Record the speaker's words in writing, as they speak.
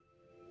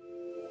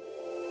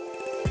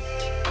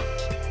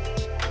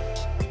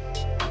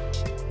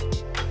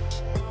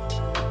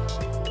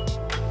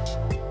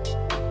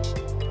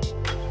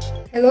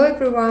Hello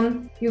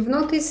everyone! You've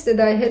noticed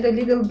that I had a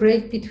little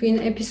break between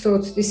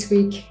episodes this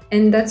week,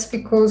 and that's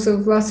because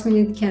of last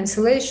minute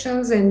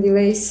cancellations and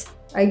delays.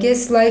 I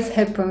guess life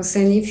happens,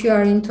 and if you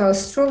are into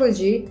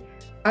astrology,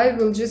 I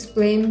will just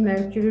blame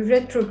Mercury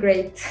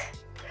retrograde.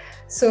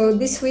 So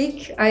this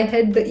week I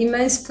had the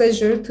immense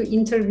pleasure to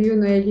interview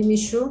Noélie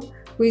Michaud,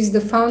 who is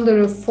the founder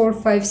of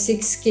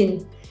 456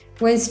 Skin.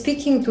 When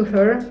speaking to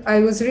her, I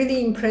was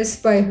really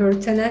impressed by her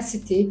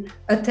tenacity,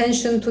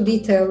 attention to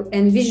detail,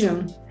 and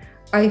vision.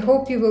 I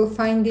hope you will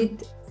find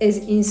it as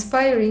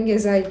inspiring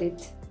as I did.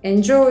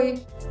 Enjoy!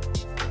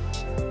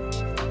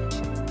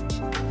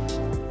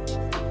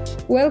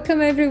 Welcome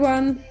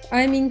everyone.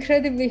 I'm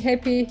incredibly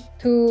happy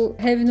to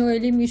have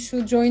Noélie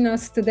Michaud join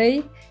us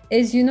today.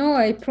 As you know,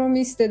 I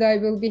promised that I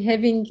will be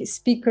having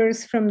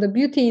speakers from the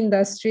beauty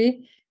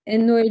industry,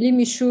 and Noélie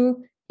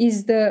Michaud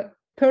is the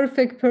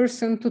perfect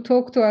person to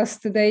talk to us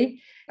today.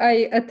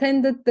 I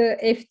attended the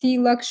FT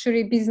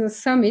Luxury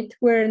Business Summit,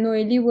 where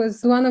Noélie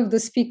was one of the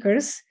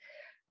speakers.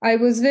 I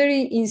was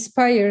very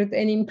inspired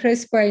and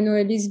impressed by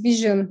Noélie's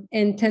vision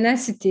and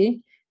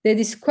tenacity that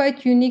is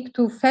quite unique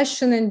to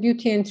fashion and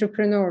beauty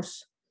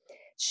entrepreneurs.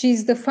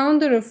 She's the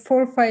founder of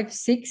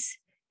 456.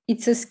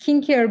 It's a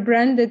skincare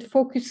brand that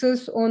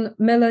focuses on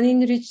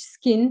melanin-rich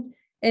skin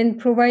and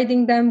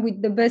providing them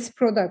with the best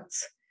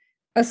products.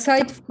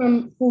 Aside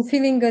from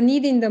fulfilling a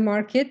need in the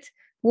market,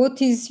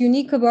 what is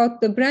unique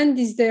about the brand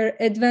is their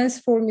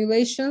advanced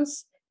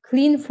formulations,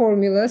 clean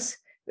formulas,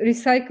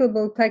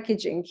 recyclable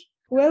packaging.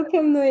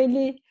 Welcome,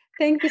 Noélie.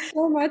 Thank you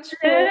so much for.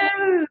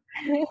 Hello.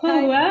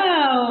 Oh,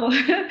 wow.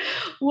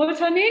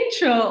 What an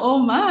intro. Oh,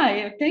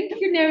 my. Thank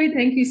you, Neri.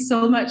 Thank you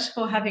so much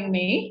for having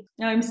me.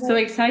 I'm so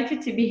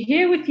excited to be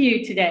here with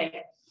you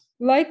today.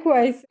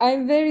 Likewise,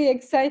 I'm very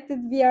excited.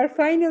 We are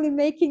finally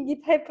making it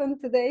happen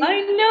today.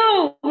 I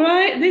know,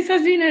 right? This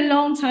has been a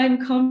long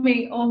time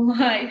coming. Oh,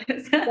 my.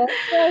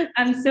 Right.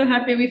 I'm so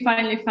happy we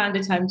finally found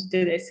the time to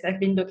do this. I've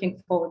been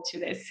looking forward to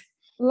this.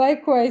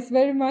 Likewise,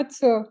 very much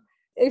so.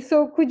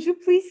 So could you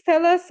please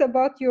tell us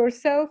about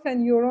yourself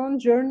and your own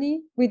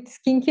journey with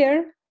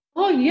skincare?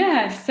 Oh,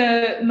 yeah.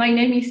 So my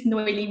name is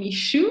Noélie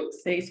Michaud.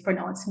 So it's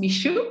pronounced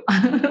Michaud.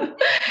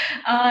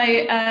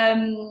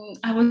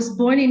 I was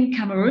born in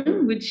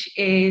Cameroon, which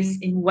is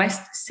in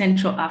West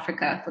Central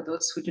Africa, for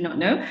those who do not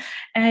know.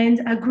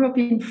 And I grew up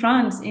in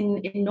France,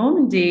 in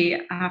Normandy.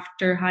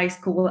 After high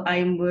school,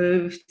 I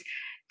moved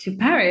to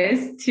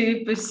Paris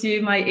to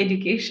pursue my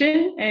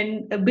education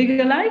and a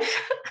bigger life,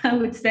 I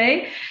would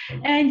say.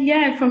 And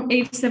yeah, from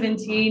age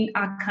 17,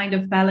 I kind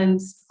of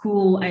balanced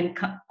school and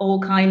all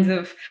kinds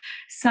of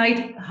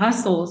side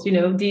hustles,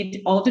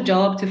 did all the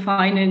job to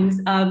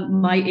finance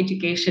my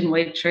education,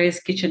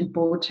 waitress, kitchen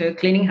porter,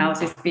 cleaning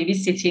houses,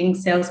 babysitting,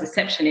 sales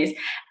receptionist,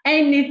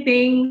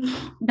 anything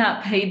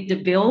that paid the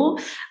bill,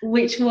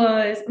 which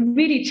was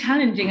really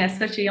challenging at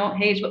such a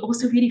young age, but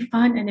also really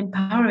fun and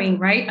empowering,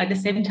 right? At the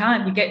same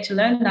time, you get to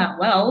learn that,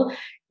 well,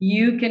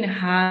 you can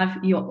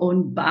have your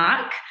own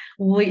back,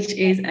 which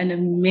is an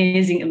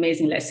amazing,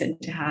 amazing lesson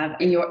to have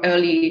in your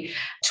early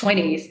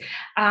 20s.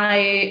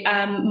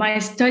 My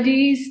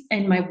studies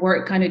and my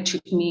work kind of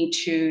took me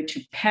to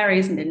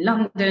Paris and then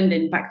London,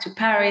 then back to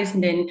Paris,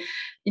 and then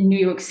in New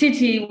York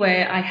City,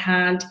 where I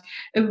had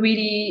a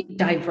really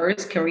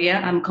diverse career.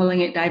 I'm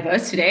calling it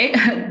diverse today.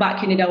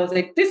 Back in it, I was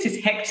like, this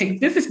is hectic.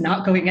 This is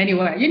not going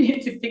anywhere. You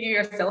need to figure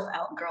yourself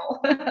out,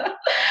 girl.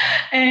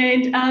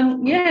 And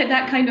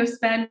that kind of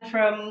span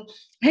from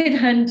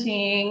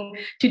headhunting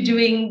to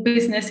doing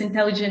business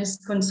intelligence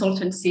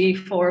consultancy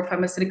for a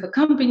pharmaceutical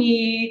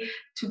company,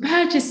 to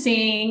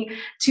purchasing,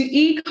 to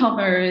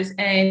e-commerce.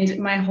 And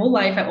my whole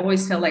life, I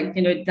always felt like,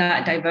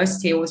 that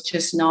diversity was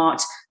just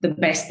not the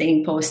best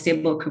thing for a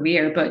stable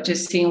career, but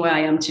just seeing where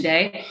I am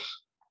today,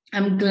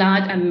 I'm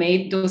glad I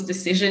made those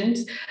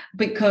decisions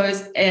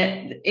because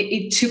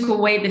it took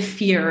away the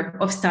fear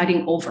of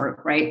starting over,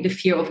 right? The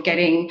fear of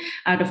getting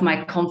out of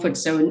my comfort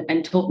zone,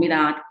 and taught me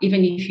that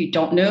even if you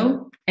don't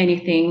know,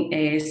 anything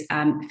is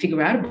figure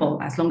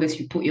outable as long as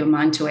you put your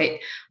mind to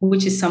it,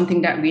 which is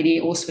something that really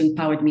also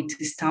empowered me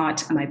to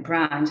start my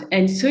brand.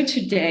 And so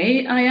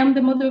today I am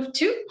the mother of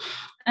two.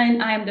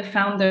 And I am the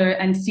founder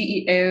and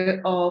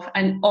CEO of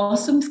an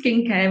awesome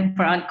skincare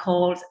brand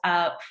called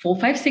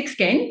 456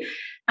 Skin.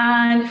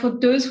 And for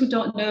those who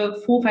don't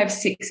know,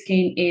 456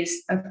 Skin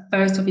is a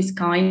first of its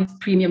kind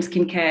premium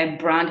skincare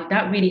brand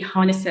that really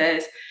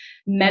harnesses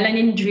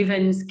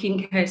melanin-driven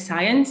skincare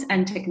science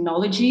and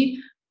technology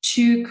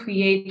to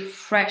create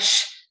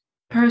fresh,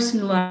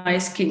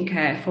 personalized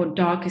skincare for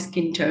darker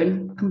skin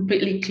tone,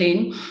 completely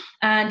clean.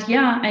 And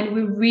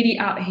we're really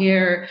out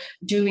here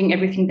doing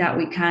everything that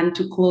we can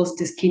to close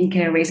the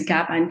skincare race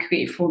gap and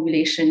create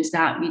formulations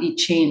that really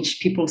change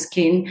people's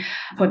skin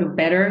for the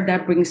better,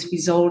 that brings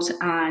results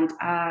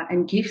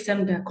and gives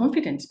them their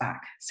confidence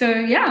back. So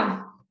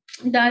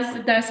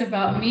that's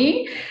about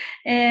me.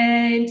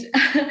 And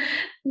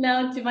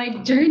now to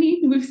my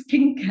journey with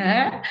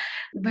skincare.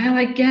 Well,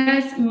 I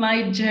guess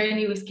my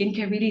journey with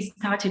skincare really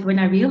started when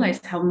I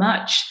realized how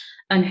much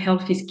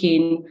unhealthy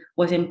skin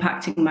was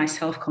impacting my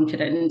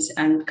self-confidence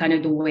and kind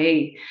of the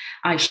way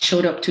I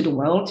showed up to the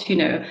world.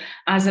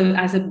 As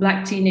a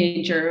Black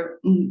teenager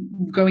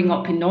growing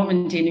up in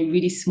Normandy in a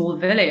really small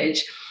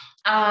village,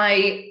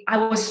 I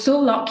was so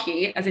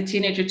lucky as a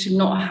teenager to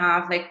not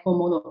have like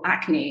hormonal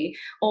acne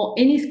or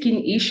any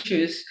skin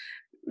issues.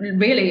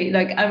 Really,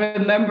 like I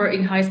remember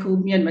in high school,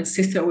 me and my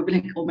sister would be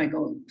like, oh my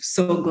God,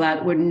 so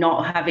glad we're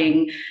not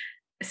having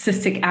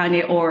cystic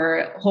acne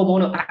or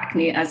hormonal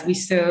acne as we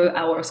saw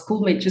our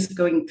schoolmates just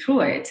going through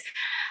it.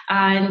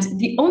 And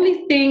the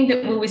only thing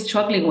that we were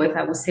struggling with,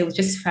 I would say, was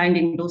just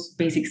finding those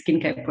basic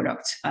skincare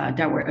products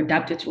that were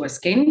adapted to our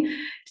skin,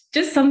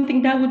 just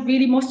something that would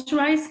really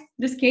moisturize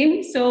the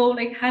skin. So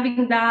like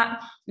having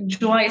that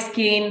dry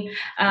skin,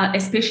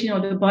 especially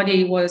on the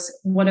body, was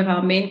one of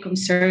our main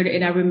concerns.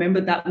 And I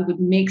remember that we would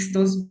mix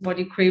those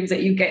body creams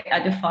that you get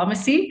at the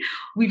pharmacy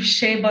with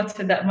shea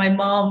butter that my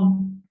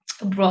mom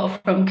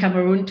brought from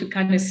Cameroon to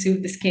kind of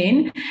soothe the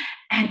skin.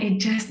 And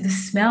the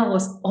smell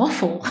was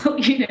awful,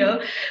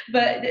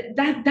 but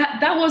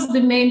that was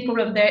the main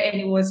problem there. And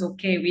it was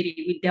okay, really,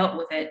 we dealt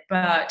with it.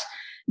 But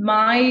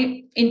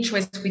my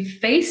interest with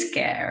face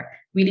care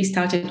really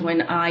started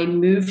when I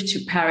moved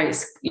to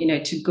Paris,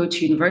 to go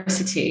to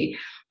university.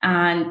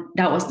 And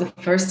that was the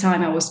first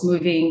time I was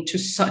moving to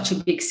such a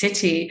big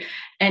city.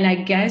 And I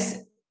guess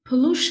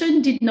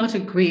pollution did not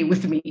agree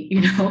with me,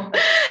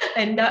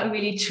 and that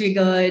really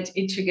triggered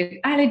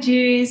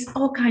allergies,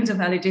 all kinds of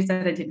allergies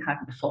that I didn't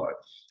have before.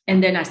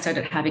 And then I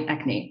started having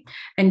acne.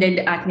 And then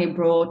the acne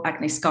brought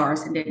acne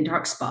scars and then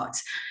dark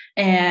spots.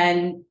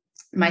 And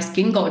my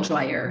skin got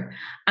drier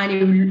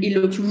and it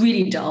looked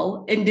really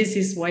dull. And this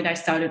is when I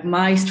started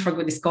my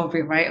struggle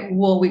discovery, right?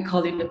 What we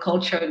call in the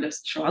culture, the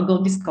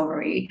struggle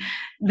discovery.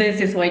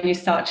 This is when you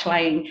start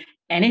trying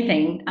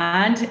anything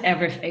and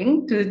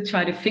everything to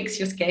try to fix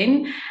your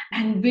skin,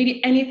 and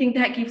really anything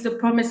that gives a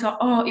promise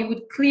of, it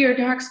would clear a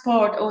dark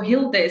spot or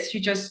heal this,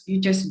 you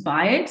just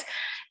buy it.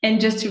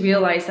 And just to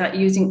realize that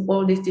using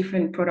all these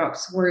different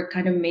products were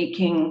kind of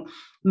making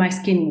my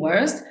skin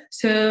worse.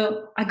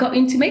 So I got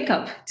into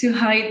makeup to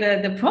hide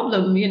the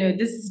problem.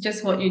 This is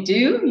just what you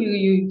do.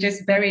 You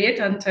just bury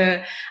it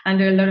under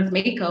a lot of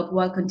makeup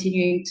while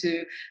continuing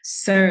to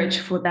search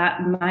for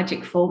that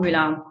magic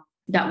formula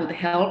that would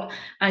help.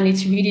 And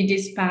it's really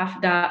this path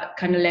that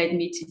kind of led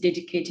me to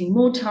dedicating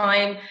more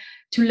time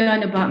to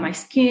learn about my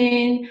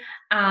skin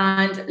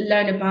and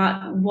learn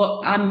about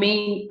what I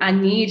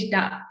need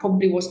that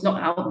probably was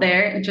not out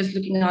there. And just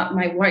looking at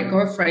my white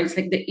girlfriends,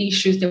 like the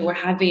issues they were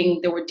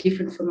having, they were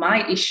different from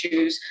my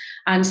issues,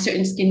 and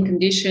certain skin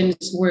conditions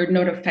were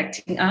not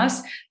affecting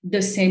us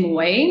the same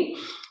way.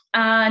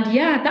 And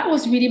yeah, that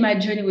was really my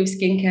journey with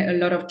skincare, a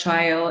lot of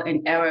trial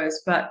and errors.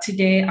 But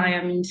today I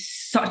am in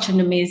such an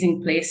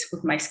amazing place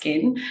with my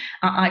skin.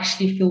 I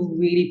actually feel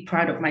really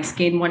proud of my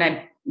skin when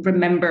I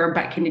remember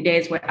back in the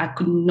days where I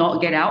could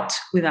not get out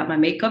without my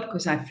makeup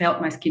because I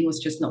felt my skin was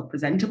just not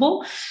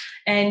presentable.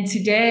 And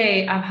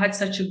today I've had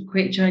such a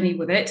great journey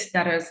with it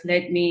that has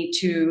led me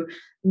to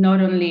not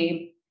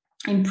only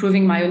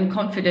improving my own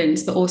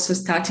confidence, but also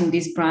starting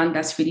this brand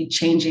that's really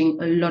changing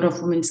a lot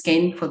of women's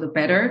skin for the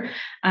better.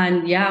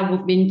 And yeah,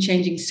 we've been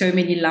changing so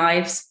many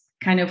lives,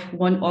 kind of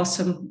one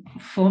awesome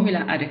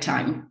formula at a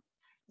time.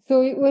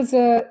 So it was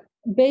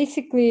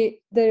basically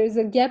there is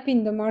a gap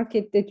in the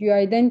market that you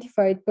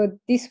identified, but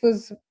this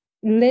was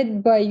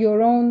led by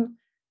your own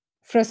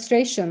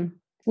frustration,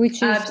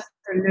 which is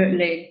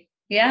absolutely,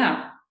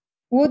 yeah.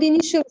 What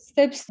initial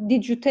steps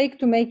did you take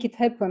to make it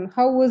happen?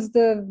 How was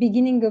the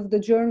beginning of the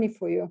journey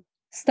for you?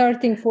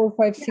 Starting 4,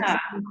 5, 6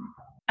 months?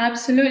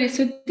 Absolutely.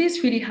 So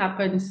this really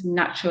happens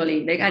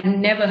naturally. Like I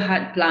never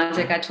had plans.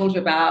 Like I told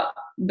you about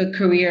the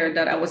career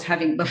that I was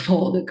having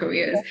before the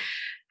careers.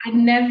 I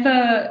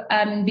never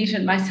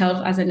envisioned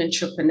myself as an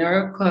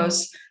entrepreneur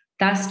because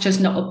that's just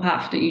not a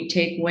path that you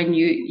take when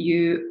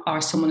you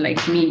are someone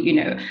like me.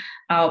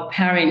 Our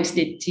parents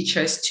did teach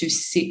us to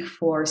seek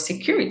for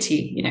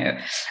security,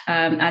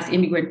 as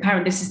immigrant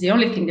parents. This is the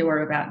only thing they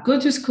were about. Go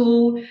to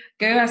school,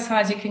 go as far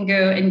as you can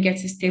go and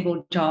get a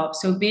stable job.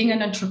 So being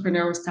an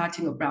entrepreneur or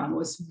starting a brand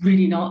was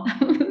really not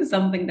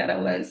something that I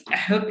was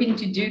hoping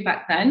to do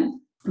back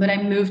then. But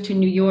I moved to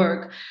New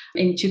York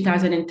in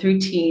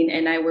 2013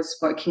 and I was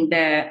working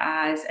there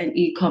as an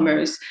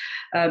e-commerce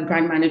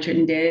brand manager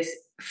in this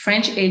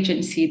French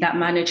agency that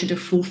managed the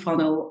full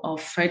funnel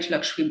of French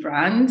luxury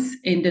brands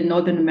in the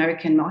Northern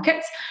American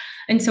markets.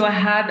 And so I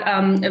had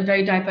a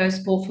very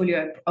diverse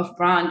portfolio of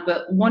brands,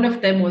 but one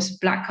of them was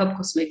Black Cup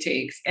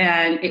Cosmetics.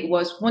 And it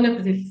was one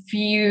of the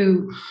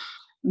few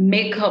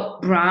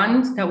makeup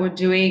brands that were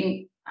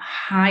doing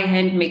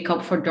high-end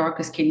makeup for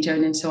darker skin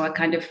tone. And so I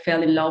kind of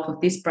fell in love with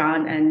this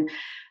brand. And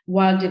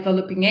while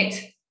developing it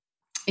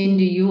in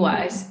the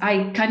US,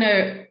 I kind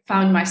of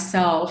found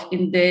myself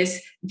in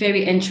this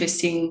very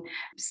interesting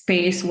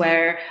space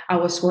where I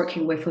was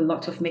working with a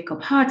lot of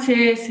makeup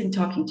artists and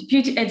talking to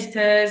beauty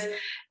editors,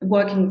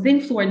 working with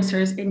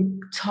influencers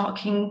and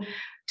talking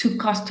to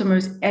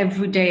customers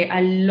every day.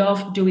 I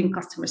love doing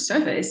customer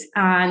service.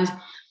 And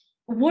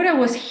what I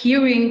was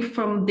hearing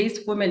from these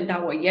women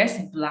that were, yes,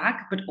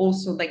 Black, but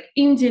also like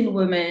Indian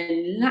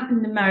women,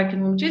 Latin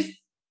American women, just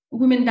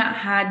women that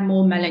had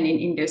more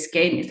melanin in their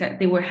skin, is that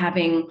they were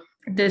having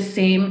the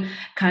same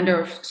kind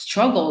of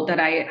struggle that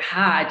I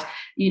had,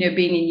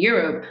 being in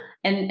Europe.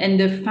 And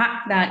the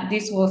fact that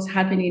this was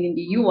happening in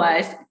the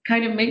US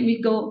kind of made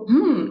me go,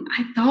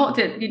 I thought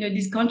that,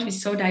 this country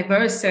is so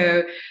diverse.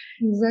 So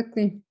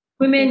exactly.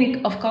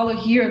 Women of color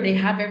here, they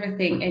have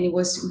everything, and it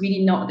was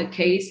really not the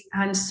case.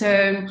 And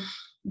so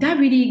that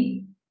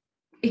really,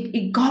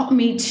 it got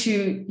me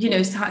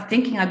to, start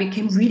thinking. I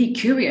became really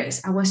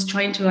curious. I was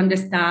trying to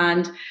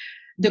understand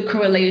the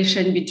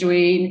correlation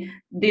between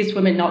these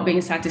women not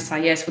being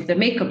satisfied, yes, with the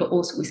makeup, but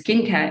also with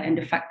skincare, and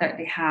the fact that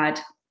they had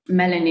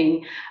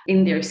melanin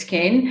in their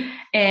skin.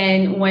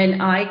 And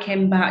when I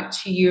came back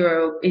to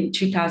Europe in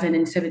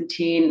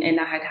 2017 and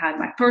I had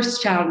my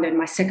first child and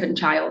my second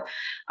child,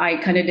 I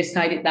kind of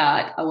decided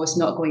that I was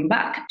not going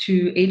back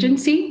to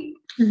agency,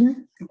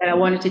 that I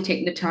wanted to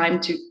take the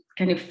time to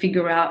kind of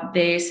figure out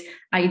this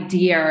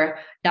idea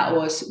that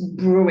was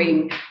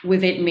brewing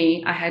within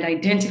me. I had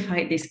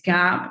identified this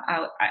gap.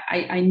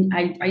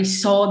 I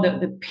saw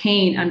the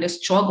pain and the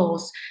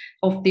struggles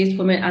of these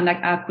women, and like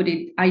I could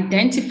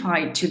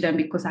identify to them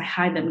because I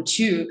had them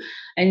too.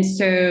 And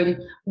so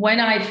when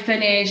I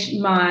finished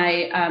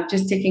my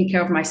just taking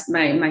care of my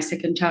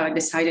second child, I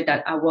decided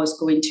that I was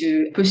going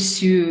to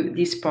pursue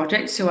this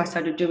project. So I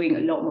started doing a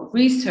lot more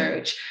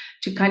research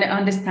to kind of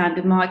understand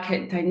the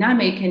market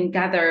dynamic and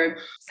gather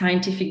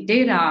scientific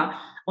data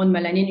on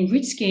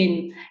melanin-rich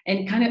skin,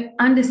 and kind of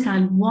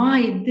understand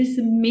why this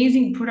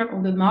amazing product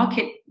on the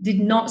market did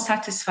not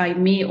satisfy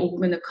me or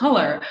women of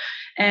color.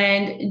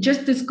 And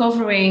just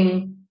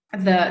discovering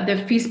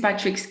the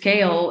Fitzpatrick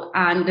scale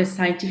and the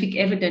scientific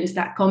evidence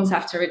that comes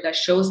after it that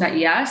shows that,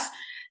 yes,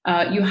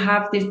 you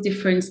have this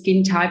different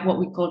skin type, what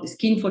we call the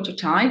skin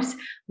phototypes,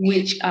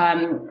 which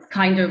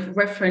kind of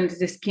reference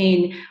the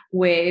skin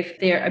with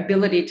their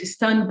ability to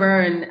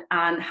sunburn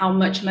and how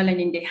much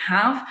melanin they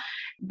have.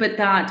 But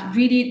that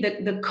really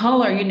the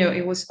color,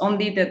 it was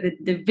only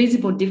the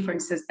visible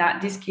differences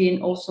that this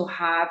skin also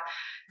have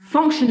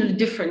functional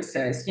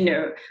differences.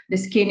 The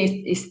skin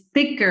is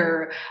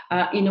thicker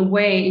in a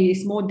way, it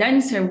is more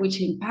denser,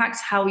 which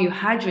impacts how you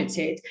hydrate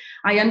it.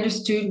 I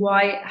understood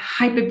why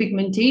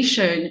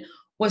hyperpigmentation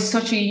was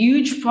such a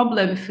huge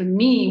problem for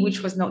me,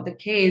 which was not the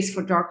case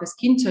for darker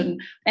skin tone.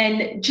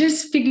 And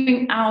just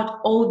figuring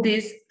out all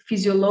these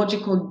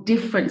physiological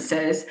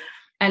differences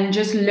and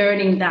just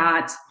learning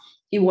that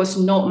it was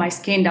not my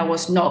skin that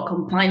was not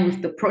compliant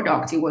with the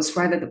product. It was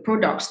rather the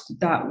products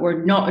that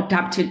were not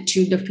adapted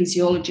to the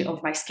physiology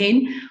of my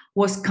skin,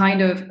 was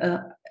kind of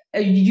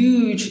a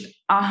huge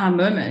aha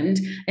moment.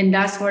 And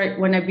that's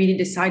when I really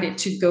decided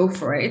to go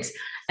for it.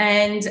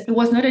 And it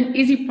was not an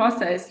easy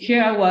process.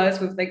 Here I was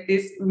with like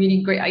this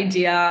really great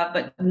idea,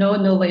 but no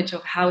knowledge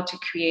of how to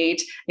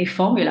create a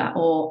formula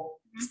or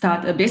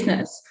start a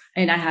business.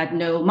 And I had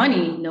no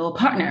money, no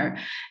partner.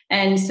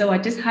 And so I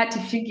just had to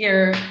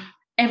figure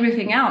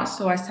everything out.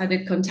 So I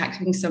started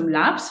contacting some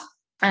labs,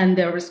 and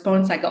the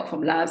response I got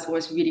from labs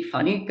was really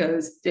funny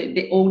because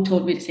they all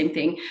told me the same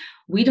thing.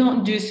 We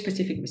don't do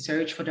specific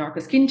research for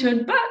darker skin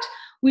tone, but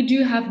we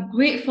do have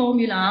great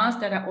formulas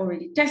that are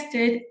already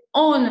tested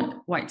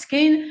on white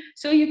skin.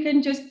 So you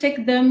can just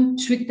take them,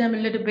 tweak them a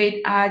little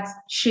bit, add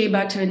shea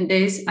butter in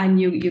this,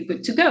 and you're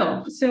good to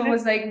go. So I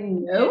was like,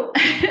 no.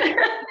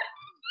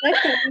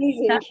 That's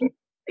amazing.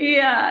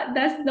 Yeah,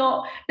 that's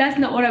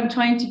not what I'm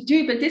trying to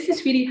do. But this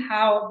is really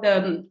how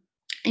the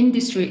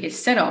industry is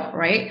set up,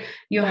 right?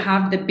 You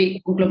have the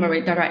big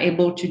conglomerate that are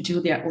able to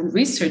do their own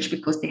research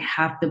because they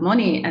have the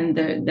money and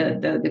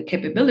the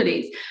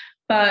capabilities.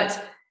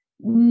 But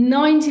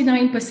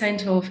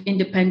 99% of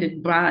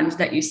independent brands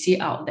that you see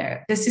out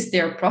there, this is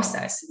their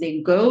process.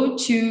 They go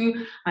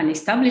to an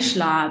established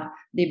lab,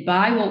 they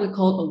buy what we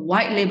call a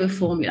white label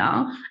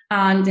formula,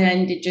 and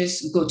then they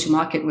just go to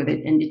market with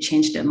it and they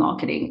change their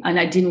marketing. And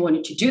I didn't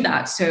want to do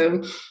that.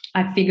 So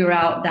I figured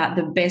out that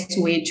the best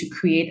way to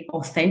create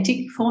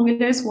authentic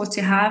formulas was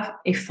to have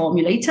a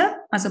formulator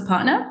as a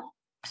partner.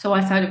 So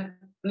I started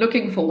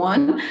looking for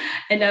one,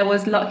 and I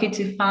was lucky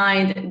to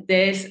find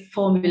this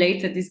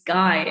formulator, this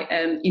guy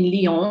in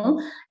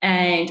Lyon,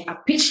 and I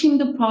pitched him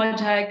the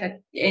project,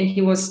 and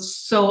he was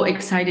so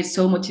excited,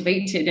 so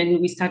motivated, and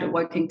we started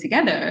working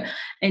together.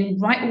 And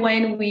right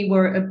when we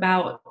were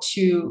about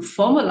to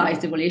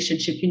formalize the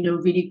relationship,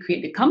 really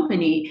create the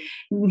company,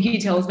 he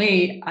tells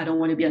me, I don't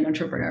want to be an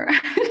entrepreneur.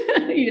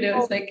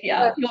 It's like,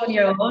 yeah, you're on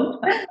your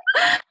own.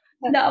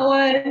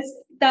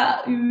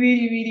 That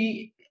really,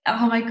 really,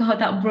 oh my God,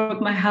 that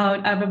broke my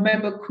heart. I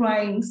remember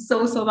crying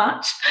so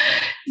much.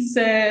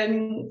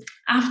 So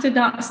after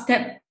that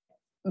step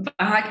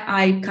back,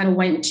 I kind of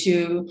went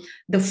to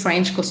the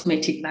French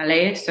Cosmetic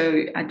Valley.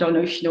 So I don't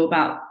know if you know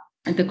about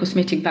the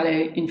Cosmetic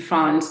Valley in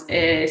France.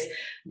 Is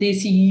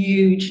this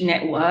huge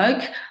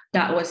network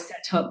that was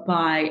set up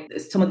by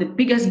some of the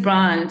biggest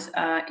brands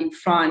in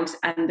France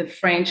and the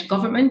French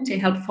government to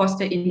help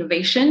foster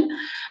innovation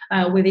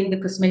within the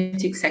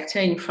cosmetic sector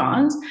in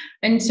France.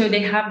 And so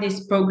they have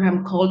this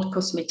program called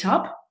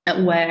Cosmetop,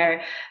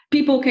 where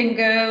people can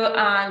go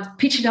and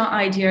pitch their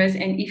ideas.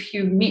 And if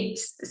you meet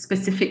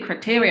specific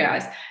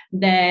criteria,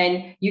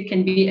 then you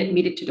can be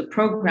admitted to the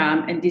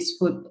program. And this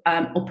would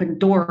open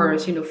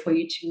doors, for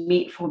you to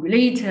meet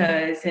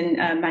formulators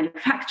and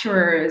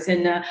manufacturers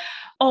and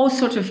all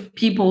sorts of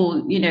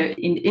people, in the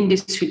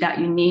industry that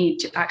you need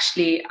to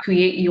actually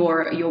create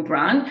your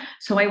brand.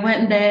 So I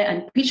went there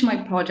and pitched my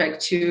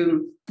project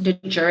to the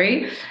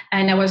jury.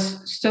 And I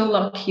was so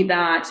lucky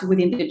that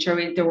within the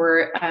jury, there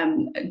were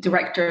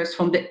directors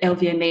from the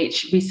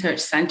LVMH Research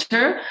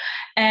Center.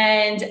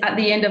 And at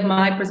the end of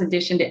my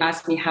presentation, they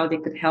asked me how they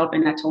could help.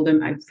 And I told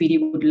them I really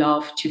would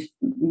love to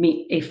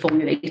meet a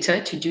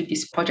formulator to do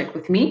this project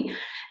with me.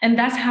 And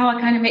that's how I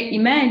kind of met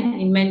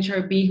Imen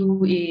Jarabi,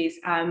 who is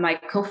my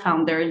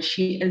co-founder. And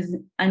she is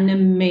an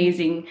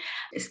amazing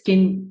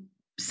skin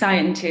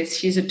scientist.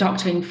 She's a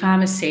doctor in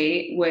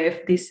pharmacy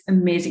with this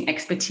amazing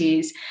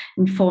expertise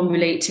in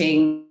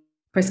formulating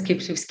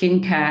prescriptive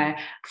skincare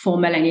for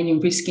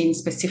melanin-rich skin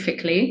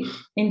specifically.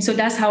 And so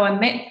that's how I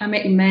met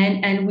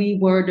Imen, and we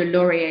were the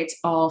laureates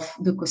of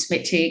the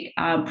cosmetic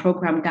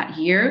program that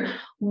year,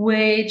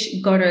 which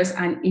got us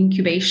an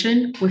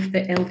incubation with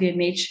the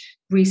LVMH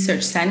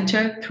Research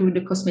Center through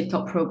the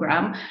Cosmetop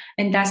program.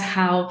 And that's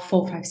how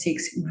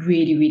 456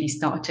 really, really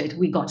started.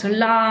 We got a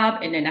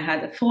lab, and then I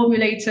had a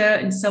formulator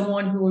and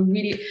someone who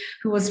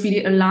was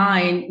really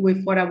aligned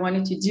with what I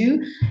wanted to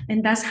do.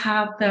 And that's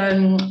how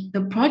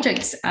the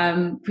project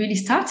really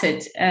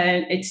started.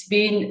 And it's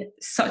been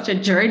such a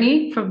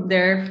journey from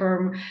there,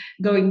 from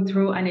going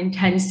through an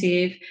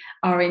intensive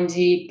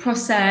R&D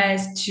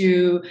process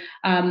to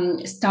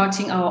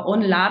starting our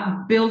own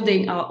lab,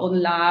 building our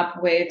own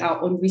lab with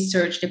our own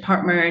research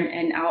department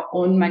and our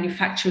own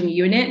manufacturing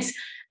units,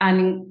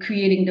 and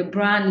creating the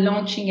brand,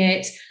 launching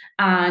it,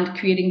 and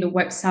creating the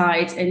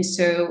website. And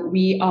so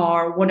we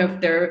are one of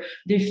the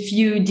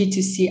few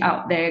D2C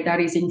out there that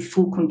is in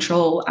full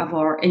control of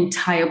our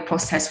entire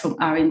process from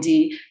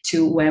R&D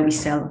to where we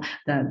sell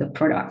the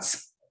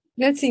products.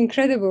 That's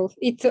incredible.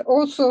 It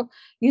also,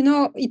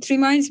 it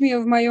reminds me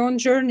of my own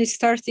journey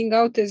starting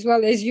out as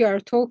well as you are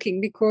talking,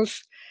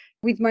 because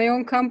with my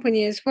own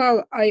company as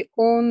well, I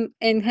own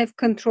and have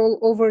control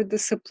over the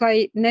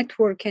supply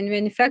network and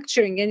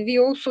manufacturing. And we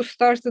also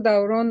started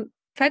our own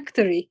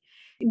factory,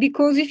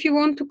 because if you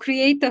want to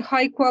create a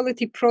high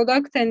quality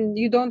product and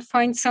you don't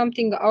find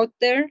something out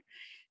there,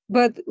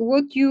 but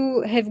what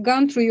you have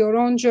gone through your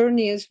own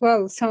journey as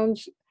well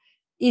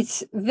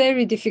it's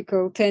very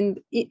difficult. And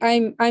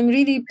I'm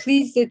really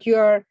pleased that you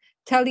are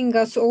telling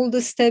us all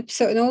the steps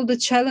and all the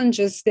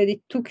challenges that it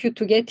took you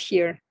to get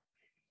here.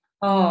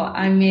 Oh,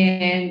 I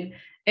mean,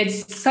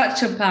 it's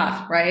such a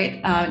path,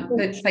 right?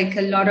 It's like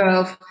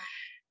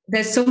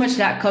there's so much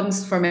that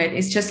comes from it.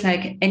 It's just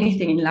like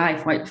anything in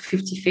life, right?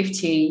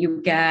 50-50,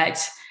 you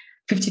get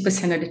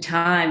 50% of the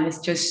time it's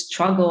just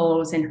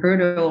struggles and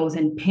hurdles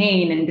and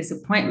pain and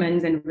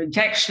disappointments and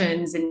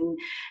rejections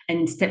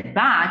and step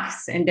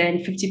backs. And then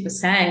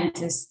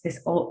 50%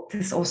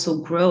 is also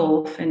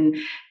growth, and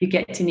you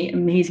get to meet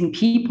amazing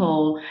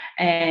people,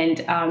 and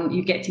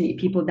you get to meet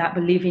people that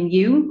believe in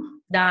you,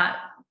 that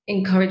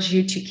encourage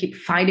you to keep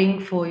fighting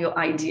for your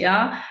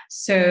idea.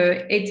 So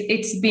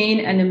it's been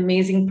an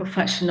amazing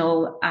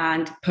professional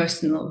and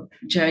personal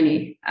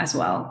journey as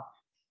well.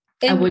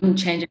 And I wouldn't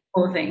change a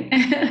whole thing.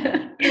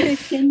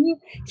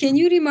 Can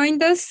you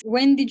remind us,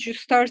 when did you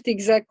start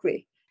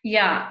exactly?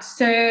 Yeah,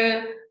 so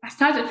I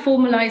started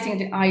formalizing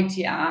the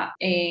idea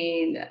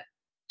in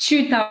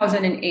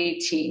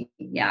 2018.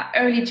 Yeah,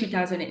 early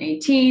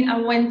 2018. I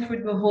went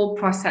through the whole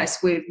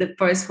process with the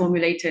first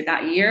formulator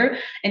that year.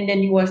 And then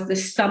it was the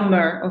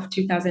summer of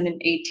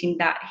 2018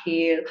 that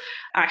he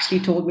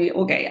actually told me,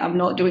 okay, I'm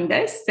not doing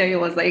this. So it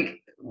was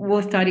like,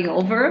 we're starting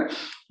over.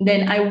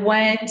 Then I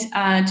went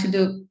to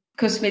the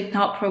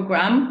Cosmetop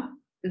program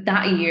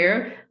that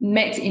year,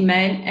 met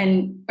Imen,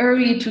 and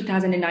early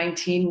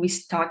 2019, we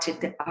started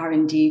the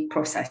R&D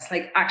process,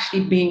 like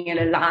actually being in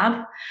a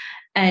lab,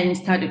 and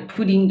started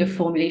putting the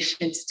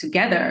formulations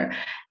together.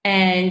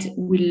 And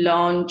we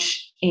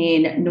launched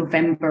in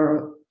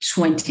November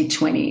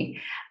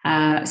 2020.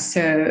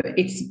 So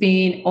it's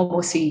been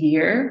almost a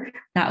year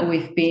that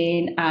we've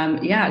been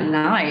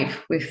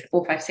live with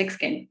 456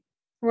 Skin.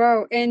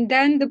 Wow. And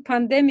then the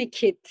pandemic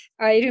hit.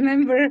 I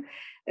remember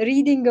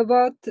reading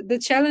about the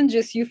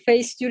challenges you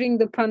faced during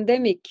the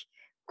pandemic.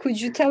 Could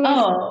you tell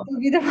us a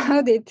bit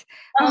about it?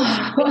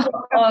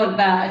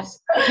 That.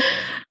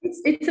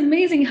 It's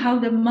amazing how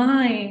the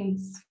mind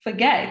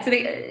forgets.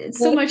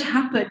 So much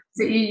happens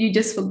that you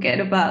just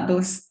forget about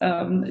those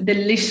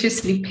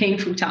deliciously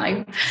painful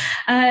times.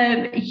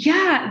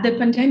 The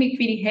pandemic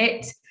really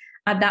hit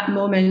at that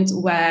moment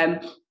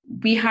where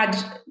we had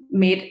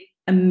made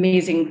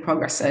amazing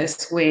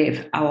progresses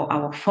with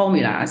our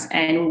formulas,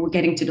 and we were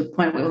getting to the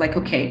point where we were like,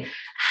 okay,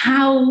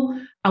 how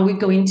are we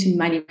going to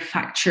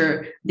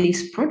manufacture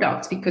these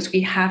products? Because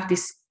we have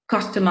this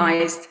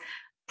customized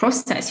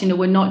process.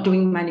 We're not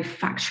doing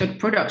manufactured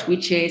products,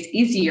 which is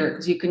easier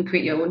because you can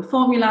create your own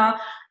formula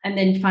and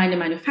then find a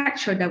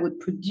manufacturer that would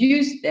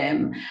produce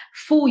them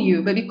for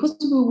you. But because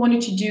we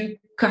wanted to do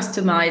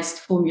customized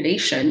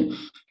formulation,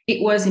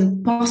 it was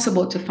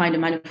impossible to find a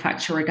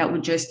manufacturer that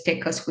would just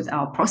take us with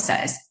our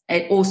process,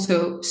 and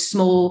also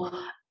small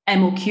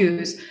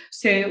MOQs.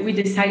 So we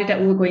decided that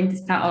we were going to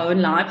start our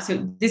own lab.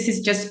 So this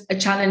is just a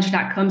challenge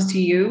that comes to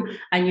you,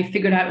 and you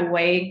figured out a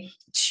way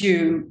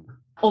to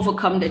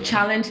overcome the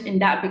challenge,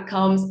 and that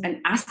becomes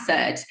an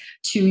asset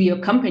to your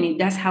company.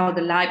 That's how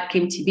the lab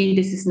came to be.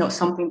 This is not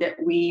something that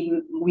we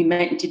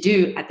meant to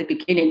do at the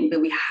beginning, but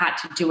we had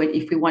to do it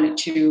if we wanted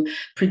to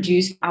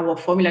produce our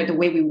formula the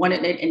way we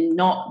wanted it, and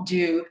not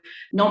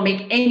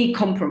make any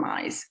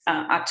compromise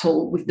at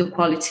all with the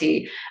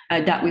quality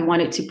that we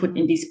wanted to put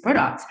in these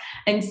products.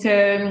 And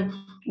so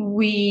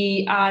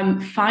we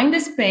find a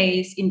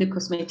space in the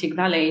Cosmetic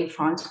Valley in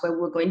France where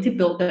we're going to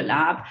build the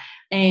lab.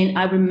 And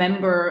I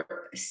remember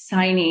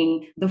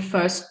signing the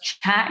first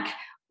check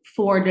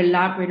for the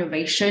lab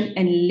renovation.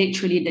 And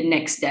literally the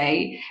next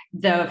day,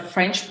 the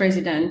French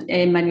president,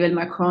 Emmanuel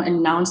Macron,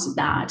 announced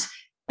that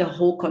the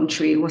whole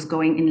country was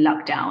going in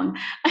lockdown.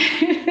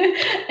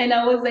 And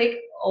I was like,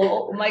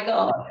 oh my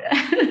God,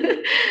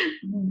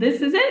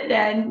 this is it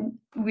then.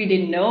 We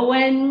didn't know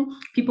when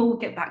people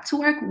would get back to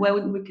work,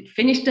 when we could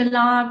finish the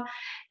lab,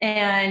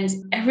 and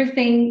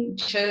everything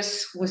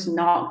just was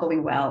not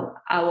going well.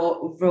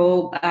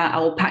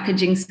 Our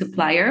packaging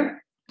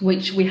supplier,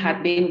 which we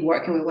had been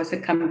working with, was a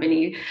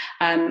company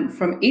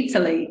from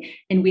Italy,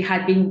 and we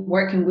had been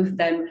working with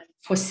them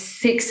for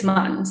 6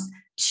 months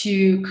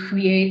to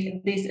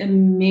create these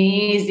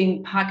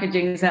amazing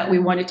packagings that we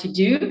wanted to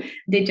do.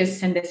 They just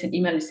send us an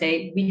email and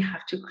say, we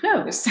have to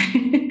close.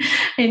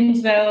 And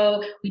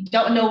so we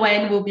don't know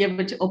when we'll be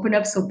able to open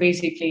up. So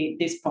basically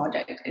this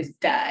project is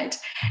dead.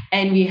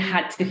 And we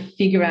had to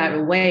figure out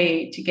a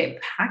way to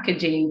get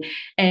packaging.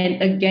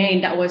 And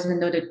again, that was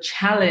another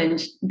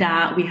challenge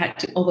that we had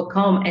to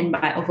overcome. And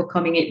by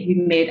overcoming it, we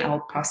made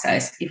our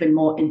process even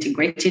more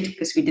integrated,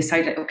 because we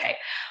decided, okay,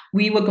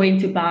 we were going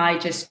to buy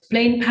just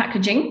plain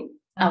packaging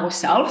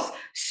ourselves,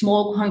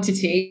 small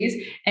quantities,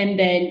 and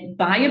then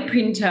buy a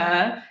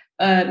printer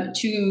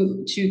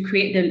to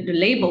create the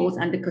labels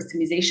and the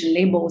customization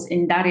labels.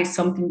 And that is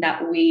something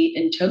that we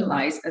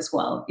internalize as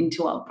well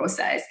into our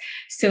process.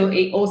 So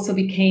it also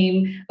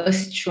became a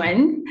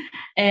strength.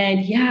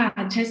 And yeah,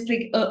 just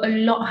like a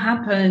lot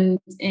happened,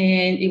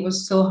 and it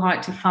was so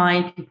hard to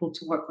find people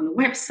to work on the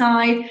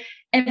website.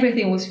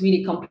 Everything was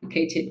really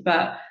complicated,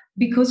 but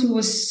because we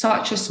were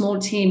such a small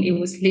team, it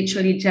was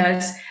literally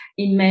just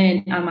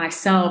Imen and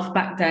myself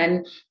back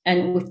then,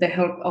 and with the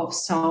help of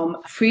some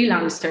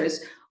freelancers,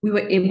 we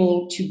were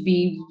able to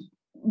be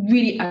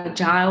really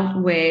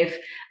agile with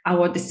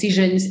our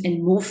decisions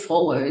and move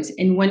forward.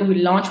 And when we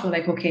launched, we're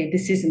like, okay,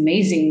 this is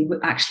amazing. We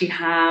actually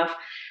have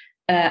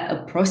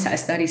a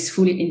process that is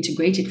fully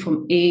integrated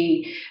from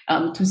A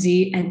to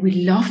Z. And we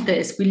love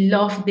this. We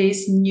love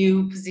this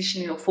new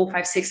position,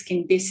 456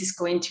 Skin. This is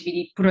going to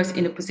really put us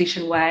in a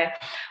position where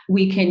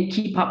we can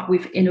keep up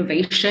with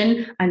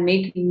innovation and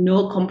make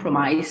no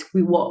compromise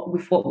with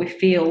what we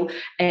feel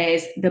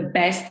is the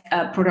best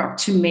product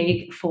to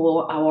make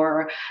for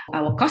our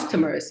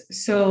customers.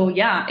 So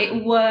yeah,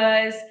 it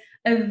was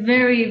a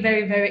very,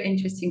 very, very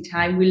interesting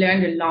time. We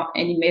learned a lot,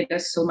 and it made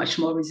us so much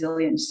more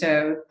resilient.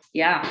 So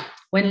yeah,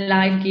 when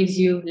life gives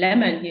you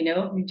lemon,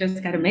 you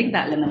just got to make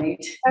that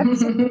lemonade.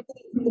 Absolutely.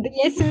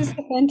 The essence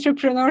of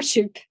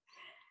entrepreneurship.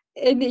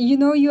 And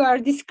you are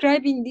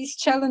describing these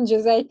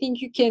challenges. I think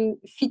you can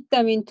fit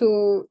them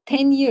into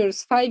 10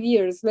 years, 5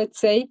 years, let's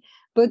say.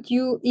 But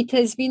it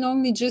has been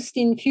only just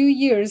in few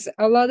years,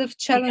 a lot of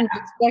challenges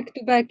back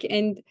to back,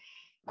 and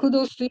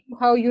kudos to you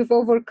how you've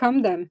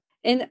overcome them.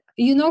 And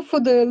for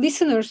the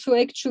listeners who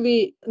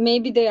actually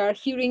maybe they are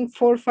hearing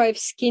 4-5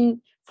 Skin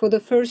for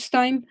the first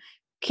time,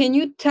 can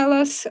you tell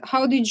us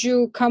how did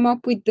you come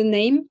up with the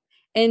name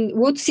and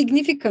what's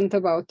significant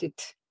about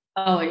it?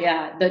 Oh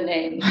yeah, the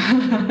name.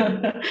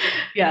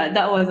 Yeah,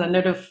 that was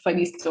another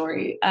funny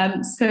story.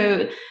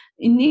 So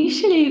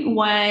initially,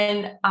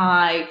 when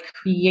I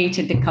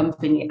created the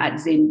company at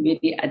Zain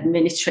Beauty,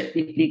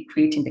 administratively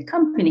creating the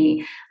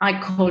company,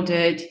 I called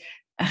it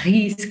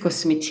Rhys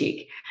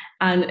Cosmetic.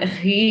 And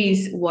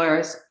Rhys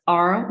was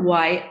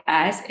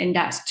RYS, and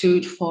that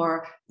stood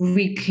for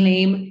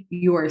Reclaim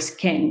Your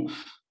Skin.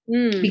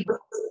 Because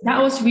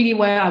that was really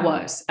where I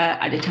was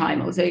at the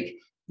time. I was like,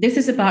 this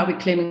is about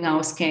reclaiming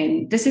our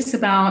skin. This is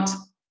about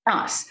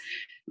us,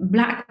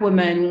 Black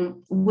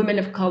women, women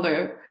of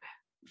color,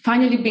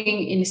 finally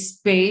being in a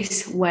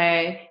space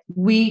where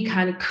we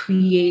can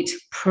create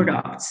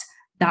products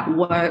that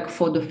work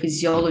for the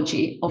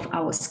physiology of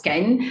our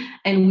skin.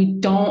 And we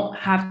don't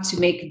have to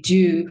make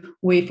do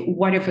with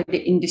whatever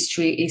the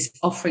industry is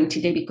offering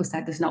today, because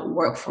that does not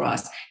work for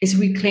us. It's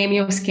reclaim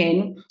your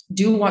skin,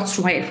 do what's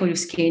right for your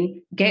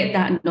skin, get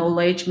that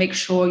knowledge, make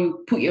sure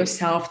you put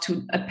yourself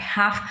to a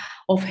path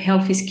of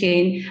healthy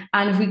skin,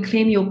 and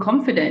reclaim your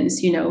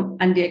confidence,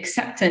 and the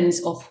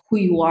acceptance of who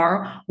you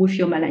are with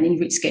your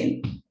melanin-rich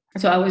skin.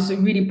 So I was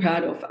really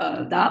proud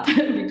of that.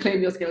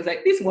 Reclaim your skin. I was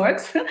like, this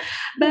works.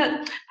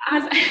 But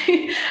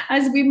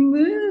as we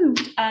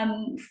moved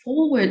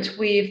forward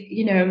with,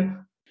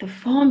 the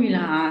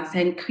formulas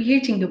and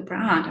creating the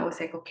brand, I was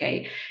like,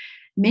 okay,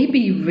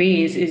 maybe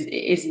RIS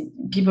is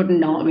people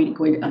not really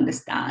going to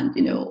understand,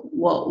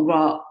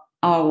 what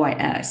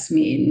RYS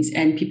means,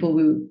 and people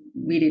will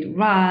read it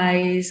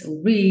rise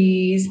or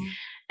RIS.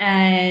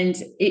 And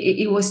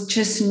it was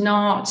just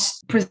not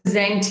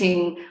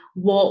presenting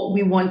what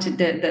we wanted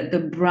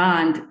the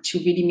brand to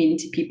really mean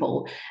to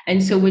people.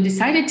 And so we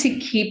decided to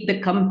keep the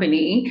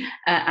company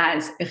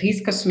as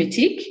RIS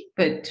Cosmétique,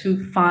 but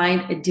to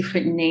find a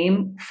different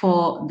name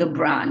for the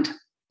brand.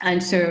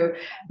 And so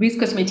RIS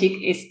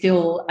Cosmétique is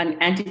still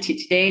an entity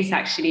today. It's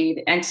actually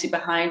the entity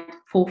behind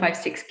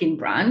 456 Skin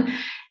brand.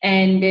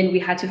 And then we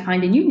had to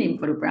find a new name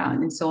for the brand.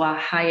 And so I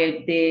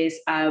hired this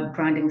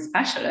branding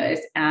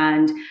specialist,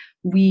 and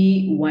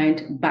we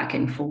went back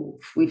and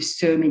forth with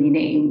so many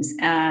names,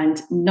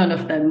 and none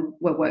of them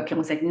were working. I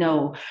was like,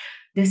 no,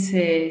 this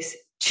is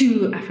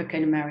too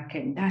African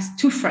American. That's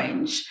too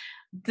French.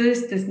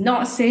 This does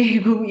not say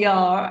who we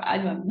are,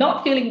 and I'm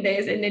not feeling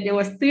this. And then there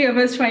was 3 of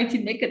us trying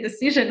to make a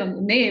decision on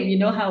the name,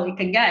 how we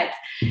can get,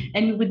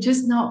 and we were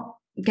just not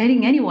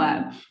getting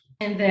anywhere.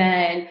 And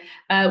then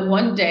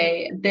one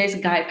day, this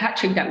guy,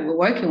 Patrick, that we were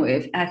working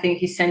with, I think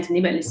he sent an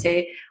email and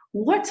said,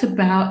 what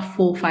about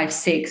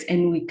 456?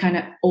 And we kind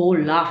of all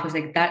laughed. I was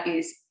like, that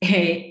is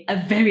a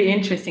very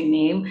interesting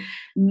name.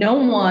 No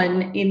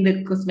one in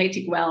the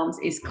cosmetic realms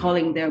is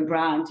calling their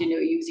brand,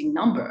 using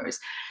numbers.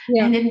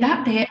 Yeah. And then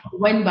that day I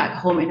went back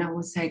home and I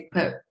was like,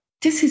 but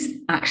this is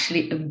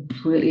actually a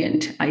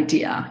brilliant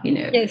idea.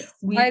 Yes,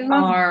 I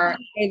love it,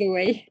 by the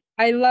way.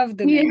 I love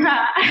the name.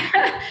 Yeah.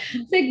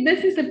 It's like,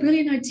 this is a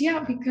brilliant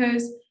idea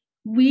because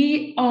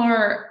we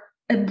are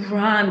a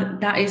brand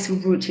that is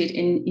rooted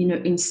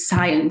in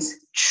science.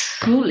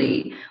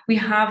 Truly, we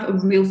have a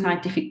real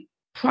scientific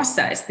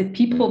process. The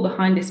people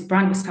behind this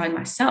brand, beside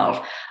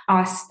myself,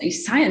 are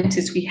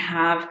scientists. We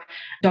have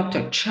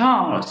Dr.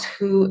 Charles,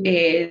 who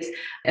is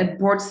a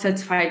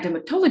board-certified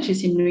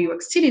dermatologist in New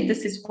York City.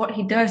 This is what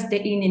he does day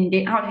in and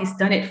day out. He's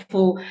done it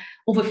for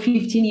over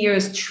 15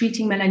 years,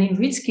 treating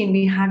melanin-rich skin.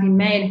 We have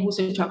Iman, who's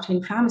a doctor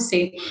in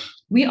pharmacy.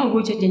 We are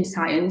rooted in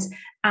science.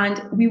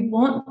 And we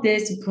want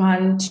this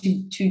brand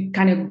to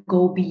kind of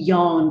go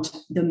beyond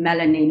the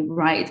melanin,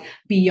 right?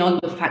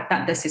 Beyond the fact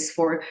that this is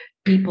for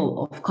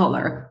people of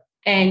color.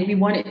 And we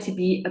want it to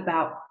be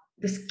about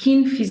the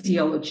skin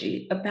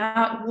physiology,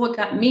 about what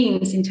that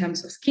means in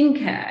terms of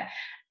skincare,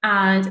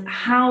 and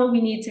how we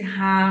need to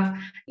have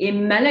a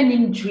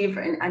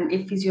melanin-driven and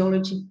a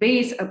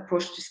physiology-based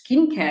approach to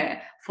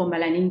skincare for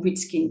melanin-rich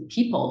skin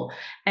people.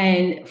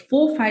 And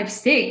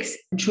 456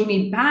 drew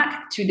me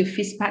back to the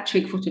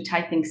Fitzpatrick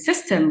phototyping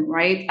system,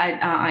 right?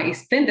 I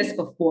explained this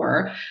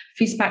before.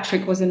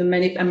 Fitzpatrick was an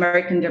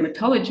American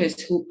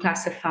dermatologist who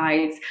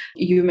classifies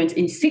humans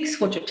in 6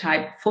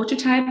 phototypes.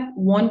 Phototype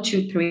 1,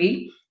 2,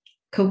 3,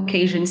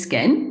 Caucasian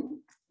skin.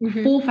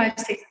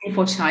 456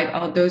 phototype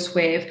are those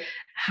with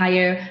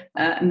higher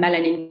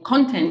melanin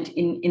content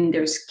in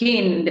their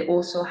skin. They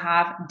also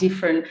have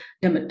different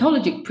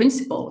dermatologic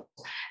principles.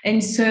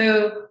 And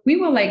so we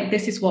were like,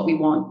 this is what we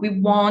want.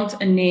 We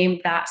want a name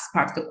that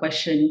sparks the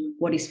question,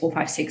 what is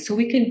 456? So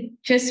we can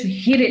just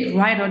hit it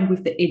right on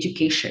with the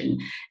education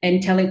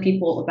and telling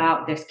people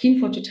about their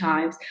skin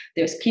phototypes,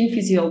 their skin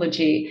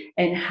physiology,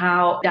 and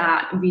how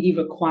that really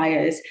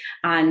requires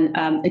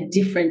a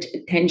different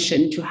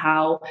attention to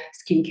how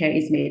skincare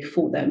is made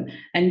for them.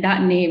 And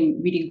that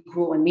name really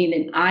grew on me.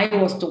 And I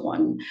was the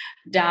one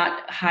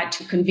that had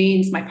to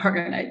convince my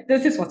partner, like,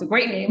 this was a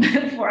great name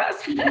for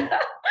us.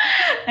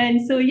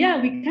 And so,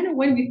 yeah, we kind of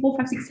went with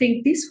 456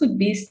 saying this would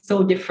be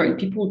so different.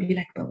 People would be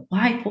like, but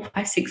why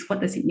 456?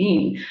 What does it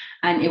mean?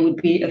 And it would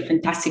be a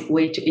fantastic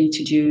way to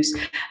introduce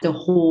the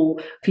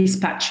whole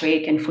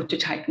Fitzpatrick and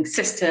phototyping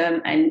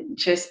system and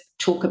just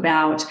talk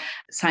about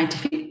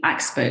scientific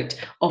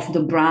aspect of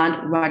the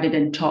brand rather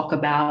than talk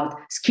about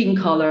skin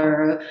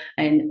color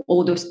and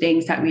all those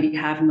things that really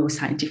have no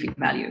scientific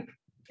value.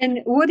 And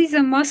what is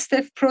a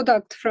must-have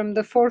product from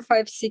the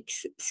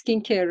 456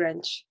 skincare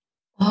range?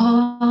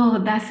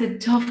 Oh, that's a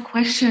tough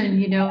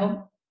question,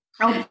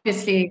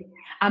 Obviously,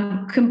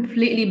 I'm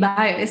completely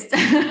biased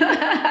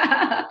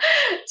to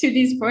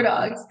these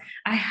products.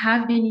 I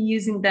have been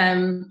using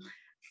them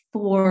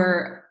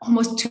for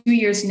almost 2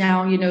 years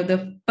now.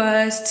 The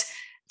first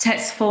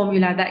test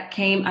formula that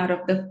came out of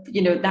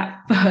that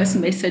first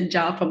mason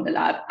jar from the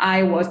lab.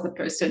 I was the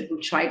person who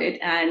tried it,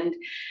 and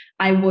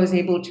I was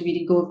able to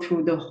really go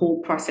through the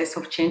whole process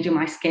of changing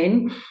my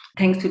skin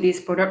thanks to these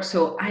products.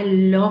 So I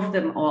love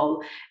them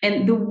all.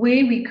 And the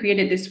way we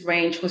created this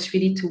range was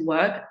really to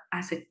work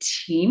as a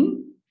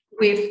team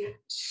with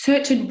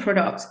certain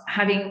products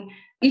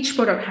each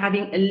product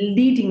having a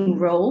leading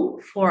role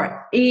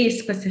for a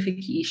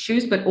specific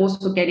issues, but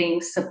also getting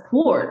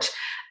support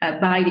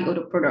by the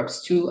other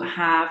products to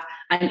have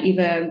an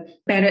even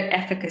better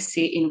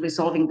efficacy in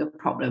resolving the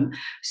problem.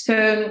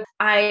 So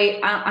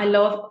I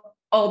love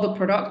all the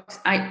products.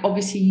 I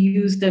obviously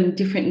use them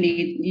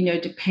differently,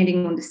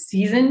 depending on the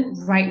season.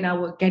 Right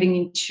now we're getting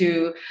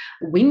into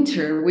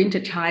winter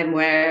time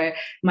where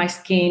my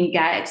skin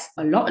gets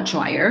a lot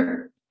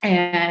drier.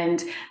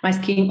 And my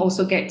skin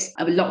also gets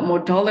a lot more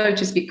duller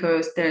just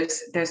because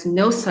there's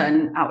no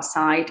sun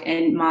outside,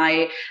 and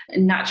my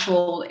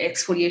natural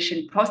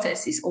exfoliation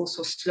process is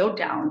also slowed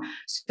down.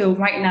 So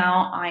right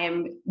now I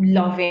am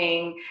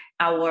loving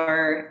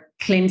our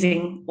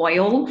cleansing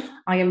oil.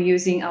 I am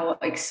using our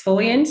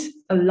exfoliant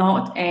a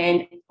lot,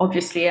 and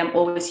obviously I'm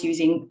always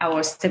using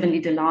our 70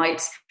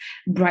 Delights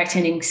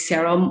brightening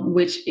serum,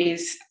 which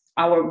is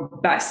our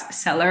best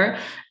seller.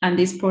 And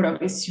this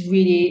product is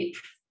really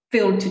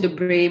filled to the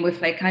brim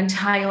with like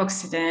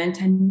antioxidant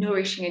and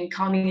nourishing and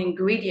calming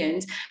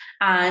ingredients.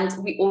 And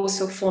we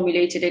also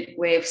formulated it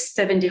with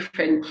 7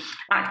 different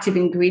active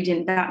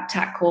ingredients that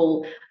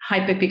tackle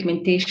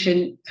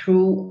hyperpigmentation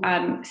through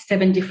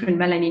 7 different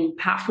melanin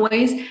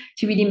pathways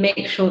to really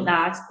make sure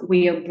that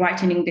we are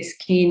brightening the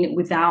skin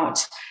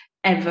without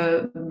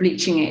ever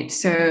bleaching it.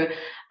 So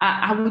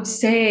I would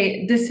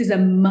say this is a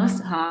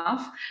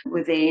must-have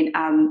within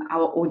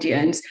our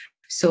audience.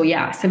 So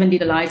yeah, 70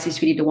 Delights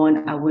is really the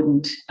one I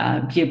wouldn't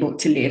be able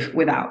to live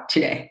without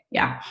today.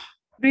 Yeah.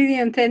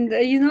 Brilliant. And,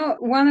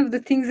 one of the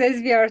things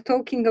as we are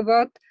talking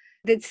about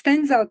that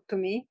stands out to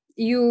me,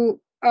 you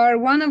are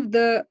one of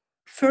the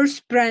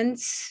first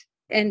brands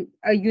and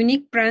a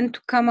unique brand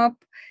to come up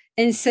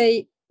and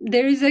say,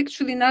 there is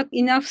actually not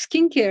enough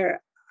skincare.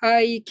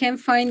 I can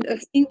find a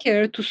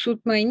skincare to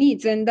suit my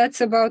needs. And that's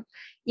about,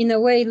 in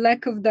a way,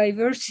 lack of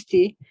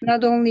diversity,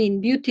 not only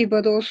in beauty,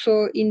 but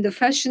also in the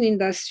fashion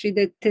industry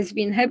that has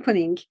been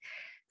happening.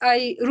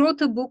 I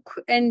wrote a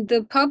book, and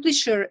the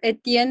publisher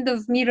at the end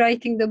of me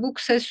writing the book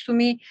says to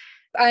me,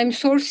 I'm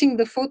sourcing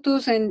the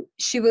photos, and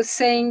she was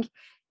saying,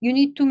 you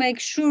need to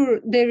make sure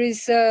there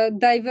is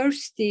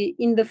diversity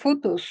in the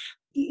photos.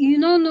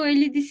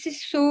 Noélie, this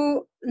is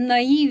so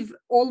naive,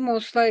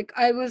 almost like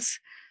as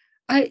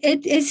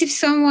if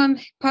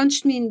someone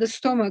punched me in the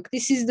stomach.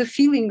 This is the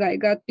feeling I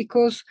got,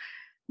 because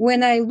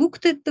when I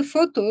looked at the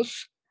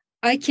photos,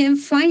 I can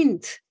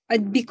find,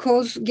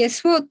 because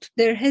guess what?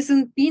 There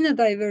hasn't been a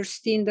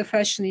diversity in the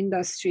fashion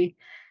industry.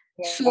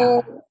 Yeah.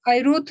 So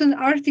I wrote an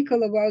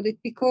article about it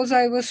because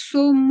I was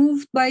so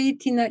moved by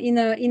it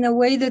in a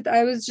way that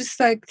I was just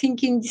like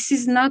thinking, this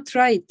is not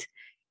right.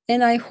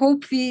 And I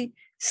hope we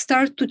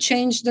start to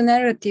change the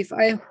narrative.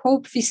 I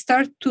hope we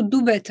start to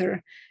do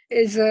better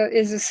as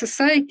a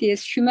society,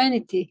 as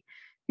humanity,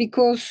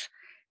 because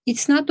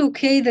it's not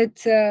okay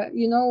that,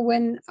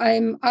 when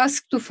I'm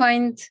asked to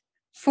find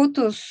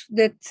photos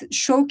that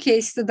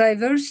showcase the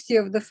diversity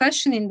of the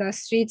fashion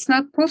industry, it's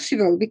not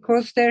possible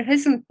because there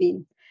hasn't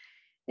been.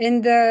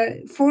 And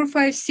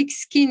 456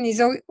 Skin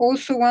is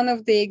also one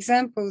of the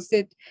examples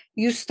that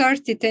you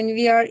started, and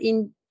we are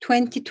in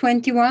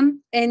 2021.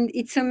 And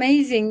it's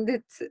amazing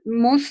that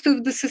most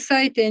of the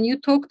society, and you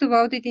talked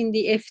about it in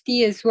the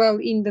FT as well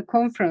in the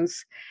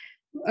conference,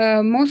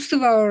 most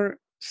of our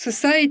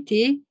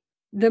society,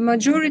 the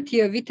majority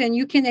of it, and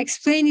you can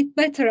explain it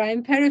better,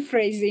 I'm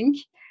paraphrasing,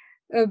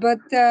 but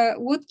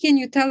what can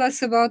you tell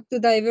us about the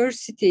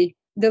diversity,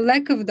 the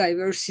lack of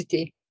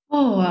diversity?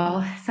 Oh, well,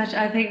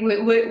 I think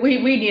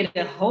we need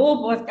a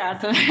whole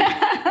podcast,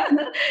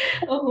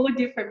 a whole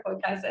different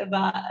podcast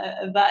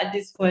about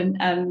this one,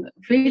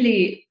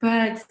 really.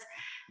 But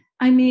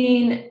I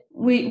mean,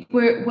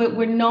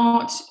 we're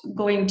not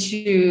going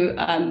to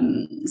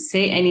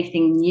say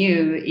anything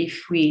new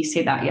if we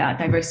say that, yeah,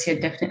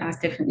 diversity has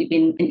definitely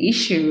been an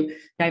issue,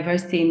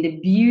 diversity in the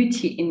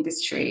beauty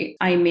industry.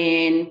 I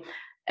mean,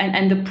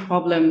 and the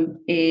problem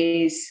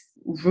is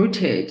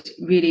rooted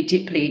really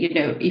deeply.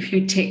 If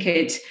you take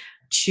it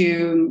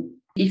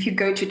if you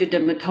go to the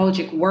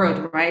dermatologic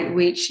world, right,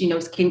 which,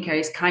 skincare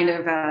is kind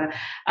of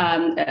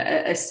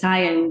a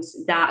science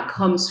that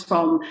comes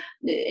from,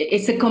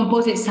 it's a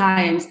composite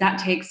science that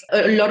takes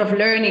a lot of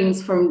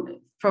learnings from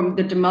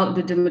the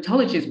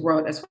dermatologist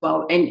world as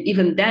well. And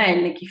even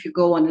then, like if you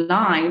go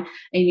online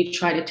and you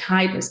try to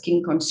type a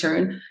skin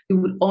concern, you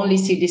would only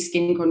see the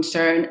skin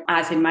concern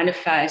as it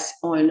manifests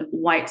on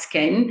white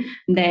skin.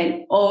 And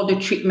then all the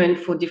treatment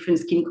for different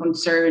skin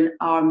concern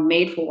are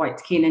made for white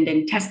skin and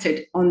then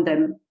tested on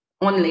them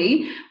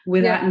only,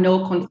 without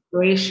no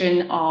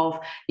consideration of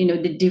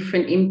the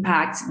different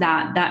impacts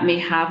that may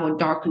have on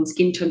darkened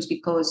skin tones,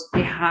 because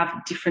they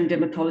have different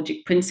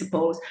dermatologic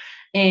principles.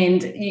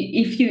 And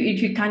if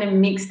you kind of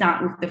mix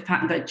that with the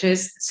fact that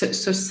just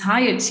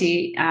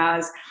society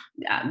as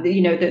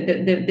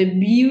the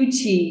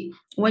beauty,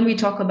 when we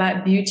talk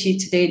about beauty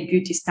today,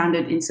 beauty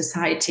standard in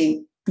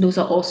society, those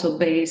are also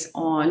based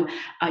on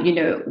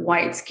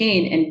white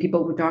skin, and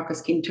people with darker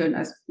skin tone,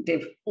 as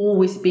they've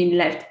always been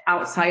left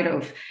outside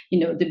of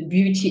the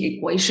beauty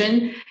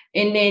equation.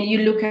 And then you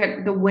look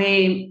at the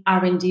way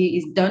R&D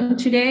is done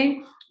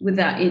today with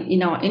that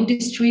in our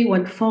industry,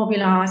 when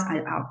formulas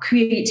are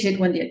created,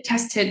 when they're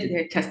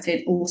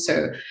tested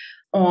also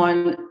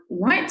on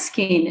white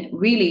skin.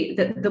 Really,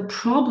 the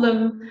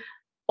problem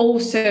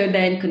also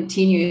then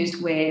continues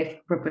with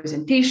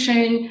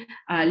representation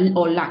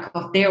or lack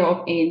of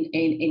thereof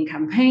in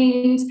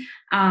campaigns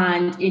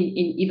and in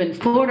even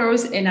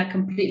photos. And I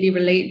completely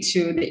relate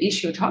to the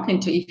issue you're talking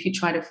to. If you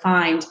try to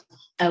find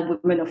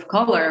women of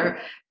color,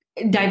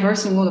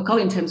 diverse in women of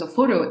color in terms of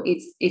photo,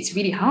 it's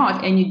really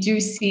hard. And you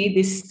do see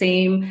the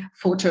same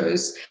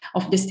photos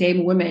of the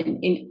same women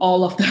in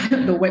all of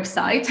the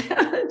website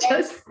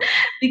just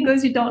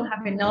because you don't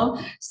have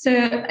enough. So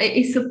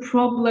it's a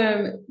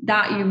problem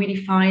that you really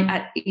find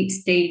at each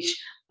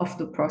stage of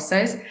the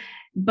process.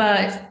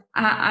 But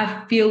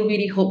I feel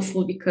really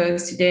hopeful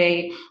because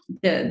today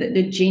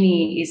the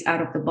genie is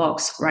out of the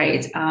box,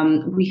 right?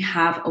 We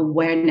have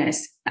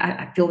awareness.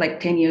 I feel like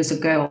 10 years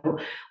ago,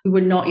 we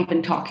were not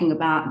even talking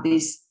about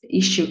this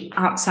issue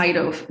outside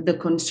of the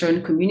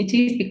concerned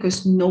communities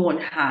because no one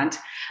had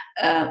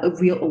a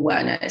real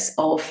awareness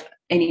of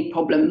any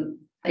problem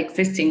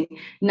existing.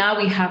 Now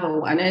we have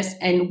awareness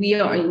and we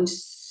are in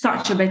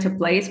such a better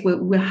place.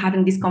 We're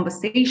having these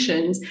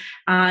conversations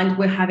and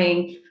we're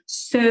having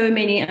so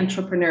many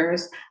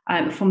entrepreneurs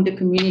from the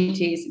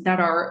communities that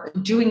are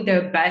doing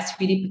their best,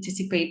 really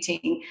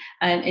participating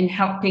and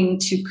helping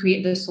to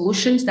create the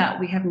solutions that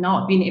we have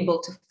not been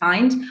able to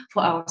find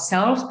for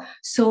ourselves.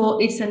 So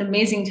it's an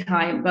amazing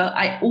time. But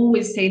I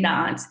always say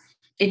that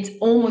it's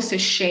almost a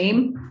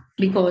shame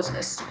because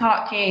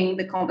sparking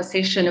the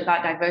conversation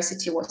about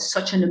diversity was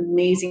such an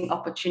amazing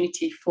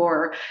opportunity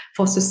for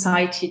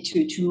society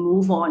to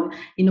move on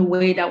in a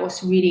way that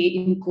was really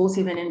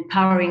inclusive and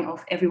empowering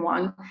of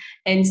everyone.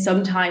 And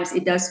sometimes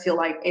it does feel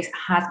like it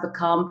has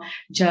become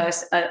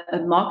just a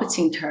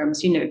marketing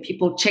terms.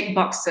 People check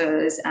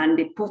boxes and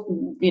they put,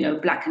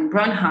 black and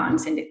brown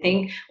hands and they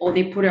think, or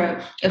they put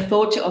a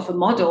photo of a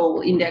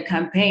model in their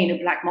campaign, a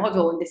black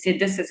model, and they say,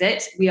 this is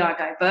it, we are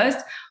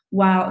diverse.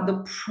 While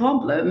the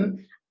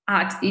problem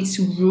at its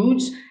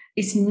roots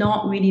is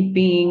not really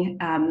being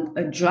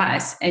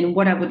addressed. And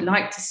what I would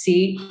like to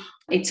see,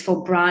 it's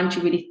for brands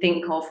to really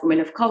think of women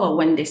of color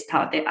when they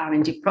start their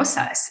R&D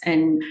process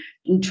and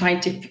trying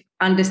to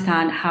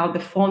understand how the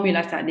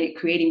formulas that they're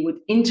creating would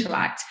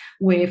interact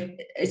with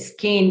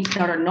skin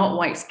that are not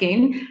white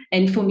skin.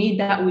 And for me,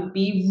 that would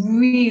be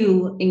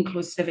real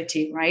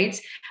inclusivity, right?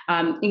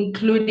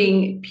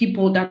 Including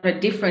people that are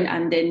different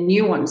and their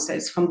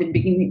nuances from the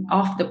beginning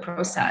of the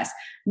process,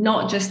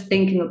 not just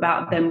thinking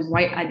about them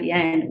right at the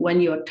end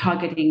when you're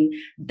targeting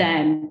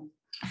them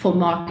for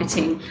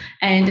marketing.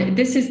 And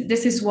this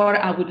is what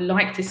I would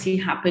like to see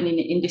happen in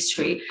the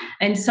industry.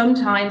 And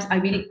sometimes I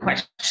really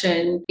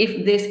question if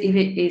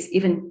it is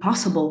even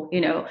possible.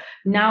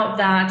 Now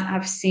that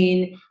I've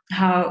seen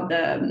how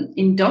the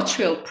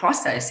industrial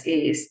process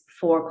is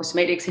for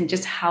cosmetics and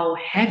just how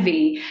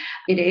heavy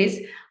it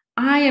is,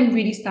 I am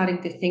really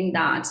starting to think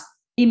that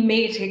it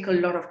may take a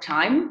lot of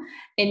time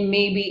and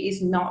maybe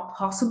it's not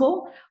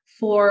possible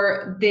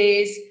for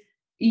this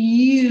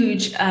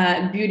huge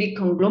beauty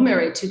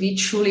conglomerate to be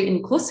truly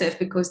inclusive,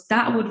 because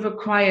that would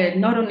require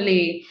not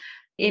only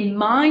a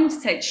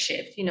mindset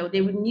shift,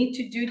 they would need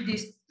to do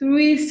this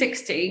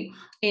 360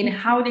 in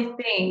how they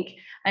think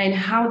and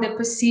how they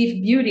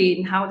perceive beauty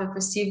and how they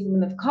perceive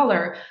women of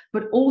color,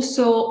 but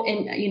also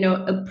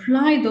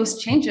apply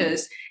those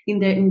changes in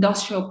the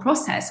industrial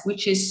process,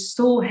 which is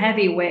so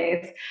heavy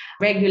with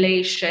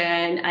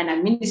regulation and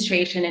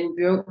administration and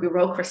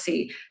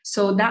bureaucracy.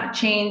 So that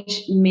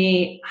change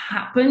may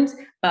happen,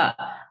 but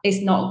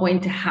it's not going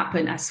to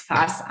happen as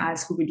fast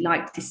as we would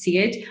like to see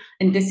it.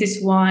 And this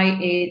is why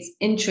it's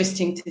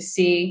interesting to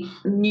see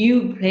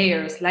new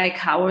players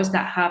like ours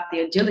that have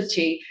the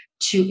agility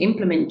to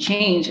implement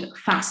change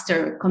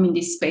faster come in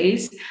this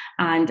space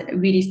and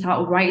really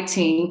start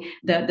writing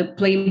the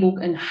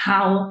playbook and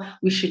how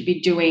we should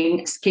be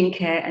doing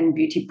skincare and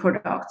beauty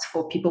products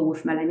for people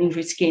with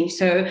melanin-rich skin.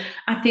 So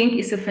I think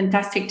it's a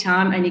fantastic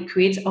time and it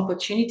creates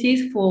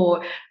opportunities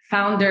for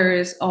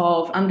founders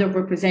of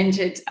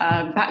underrepresented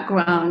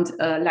background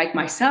like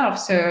myself.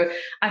 So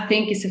I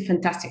think it's a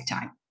fantastic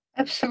time.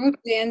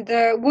 Absolutely. And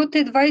what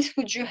advice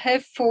would you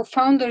have for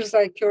founders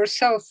like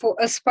yourself, for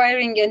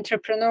aspiring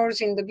entrepreneurs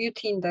in the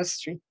beauty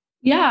industry?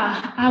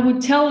 Yeah, I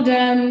would tell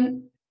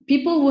them,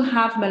 people who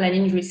have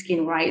melanin-rich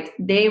skin, right,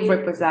 they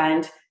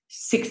represent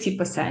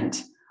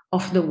 60%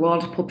 of the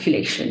world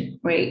population,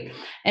 right?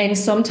 And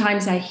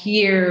sometimes I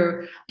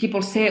hear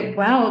people say,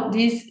 well,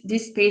 this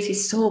space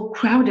is so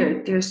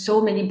crowded. There's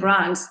so many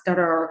brands that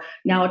are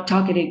now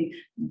targeting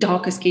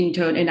darker skin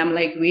tone. And I'm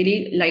like,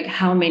 really? Like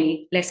how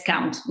many? Let's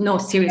count. No,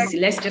 seriously,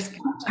 let's just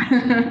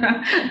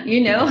count.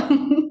 You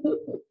know?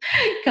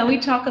 Can we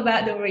talk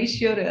about the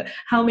ratio to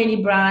how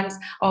many brands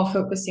are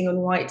focusing on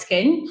white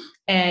skin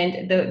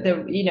and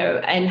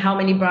and how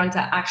many brands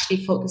are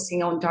actually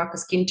focusing on darker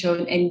skin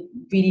tone and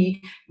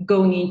really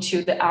going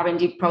into the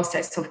R&D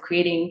process of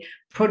creating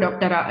products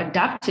that are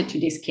adapted to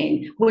this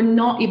skin? We're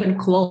not even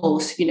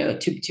close,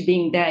 to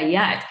being there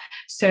yet.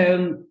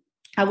 So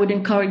I would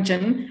encourage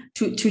them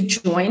to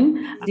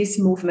join this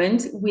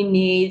movement. We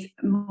need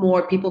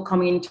more people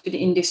coming into the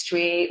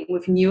industry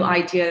with new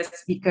ideas,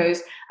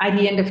 because at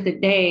the end of the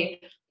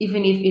day,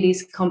 even if it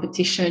is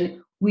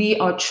competition, we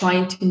are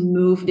trying to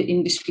move the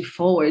industry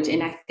forward.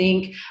 And I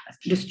think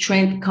the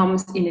strength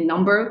comes in the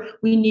number.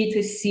 We need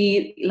to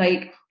see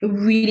like a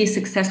really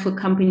successful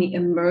company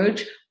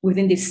emerge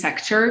within this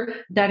sector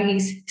that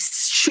is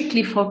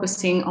strictly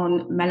focusing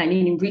on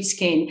melanin enriched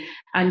skin.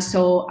 And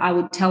so I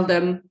would tell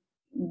them,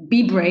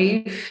 be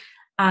brave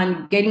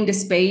and get in the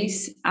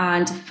space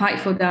and fight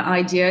for their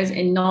ideas,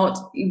 and not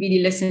really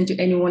listen to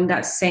anyone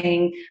that's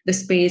saying the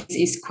space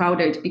is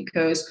crowded,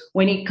 because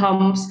when it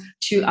comes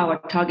to our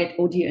target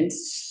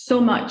audience, so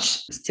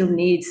much still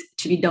needs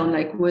to be done.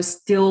 Like we're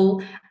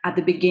still at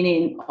the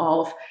beginning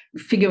of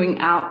figuring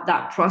out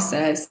that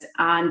process,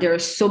 and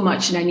there's so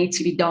much that needs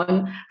to be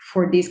done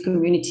for this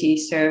community.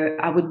 So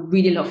I would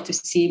really love to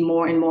see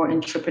more and more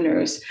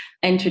entrepreneurs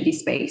enter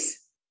this space.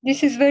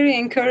 This is very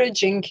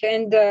encouraging.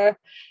 And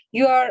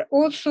you are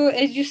also,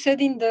 as you said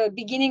in the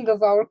beginning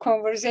of our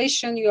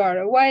conversation, you are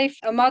a wife,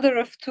 a mother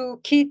of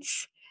 2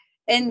 kids,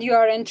 and you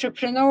are an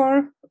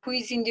entrepreneur who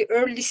is in the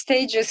early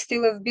stages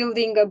still of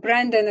building a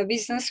brand and a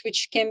business,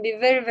 which can be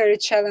very, very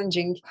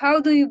challenging.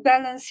 How do you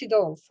balance it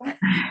all?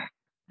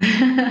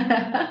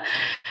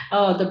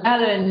 Oh, the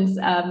balance.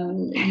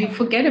 You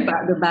forget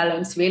about the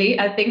balance, really.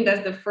 I think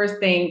that's the first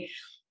thing.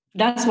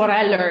 That's what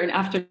I learned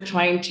after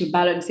trying to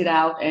balance it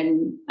out,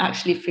 and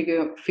actually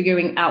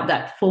figuring out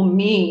that for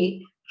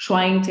me,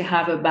 trying to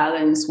have a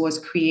balance was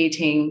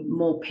creating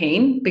more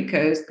pain,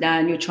 because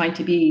then you're trying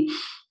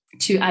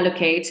to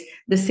allocate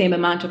the same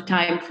amount of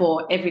time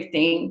for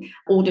everything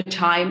all the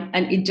time,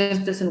 and it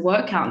just doesn't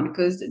work out,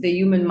 because the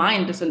human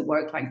mind doesn't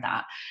work like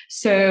that.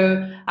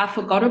 So I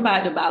forgot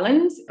about the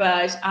balance,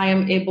 but I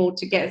am able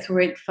to get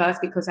through it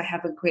first because I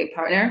have a great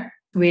partner.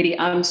 Really,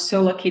 I'm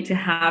so lucky to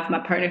have my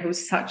partner,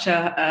 who's such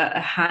a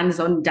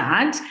hands-on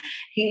dad.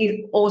 He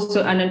is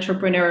also an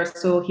entrepreneur,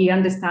 so he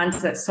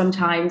understands that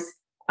sometimes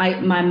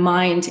my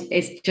mind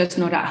is just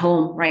not at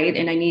home, right?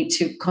 And I need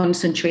to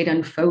concentrate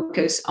and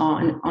focus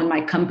on my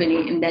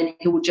company, and then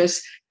he will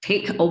just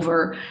take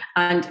over.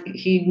 And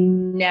he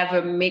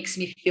never makes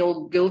me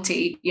feel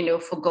guilty,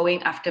 for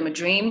going after my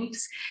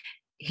dreams.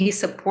 He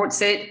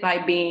supports it by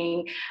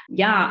being,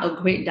 a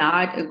great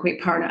dad, a great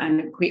partner,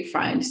 and a great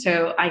friend.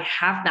 So I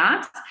have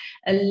that.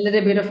 A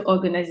little bit of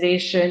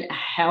organization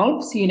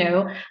helps,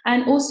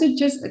 and also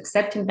just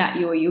accepting that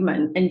you're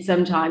human, and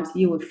sometimes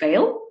you will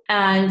fail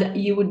and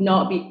you would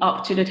not be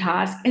up to the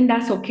task, and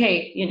that's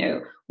okay.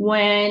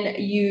 When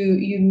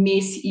you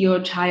miss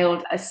your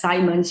child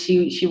assignment,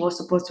 she was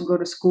supposed to go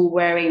to school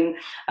wearing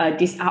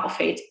this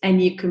outfit,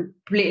 and you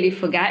completely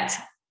forget,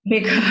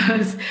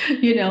 because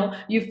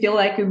you feel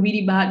like a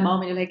really bad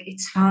mom, and you're like,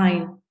 it's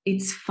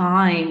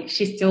fine,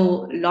 she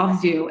still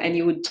loves you, and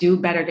you would do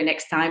better the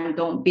next time.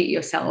 Don't beat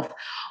yourself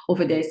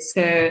over this.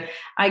 So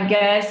I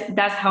guess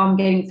that's how I'm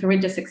getting through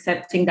it, just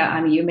accepting that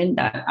I'm human,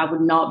 that I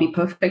would not be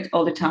perfect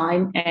all the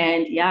time.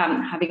 And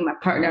having my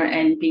partner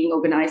and being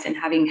organized and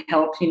having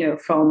help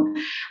from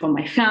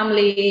my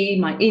family,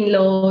 my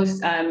in-laws,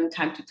 time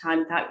to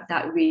time,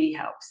 that really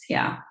helps.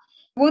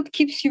 What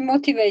keeps you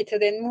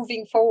motivated and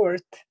moving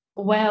forward?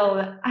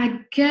 Well,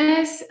 I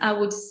guess I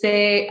would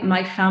say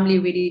my family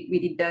really,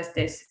 really does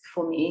this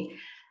for me.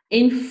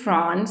 In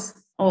France,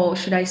 or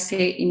should I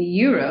say in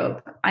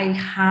Europe, I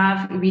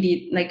have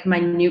really like my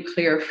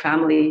nuclear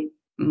family,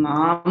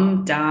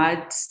 mom,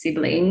 dad,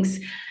 siblings,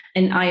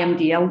 and I am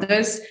the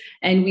eldest.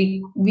 And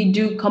we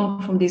do come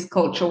from this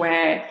culture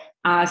where,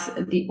 as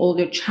the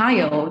older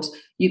child,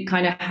 you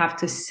kind of have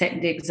to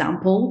set the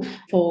example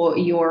for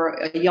your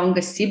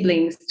younger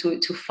siblings to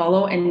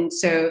follow. And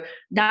so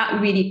that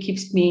really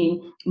keeps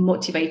me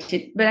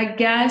motivated. But I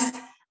guess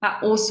I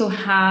also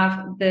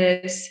have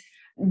this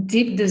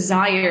deep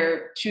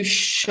desire to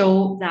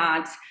show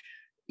that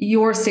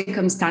your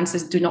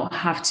circumstances do not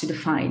have to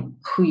define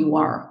who you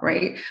are,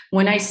 right?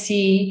 When I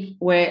see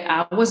where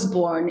I was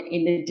born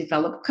in a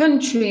developed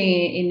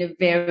country, in a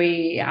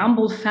very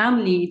humble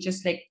family,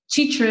 just like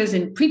teachers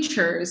and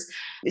preachers,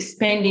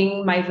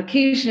 spending my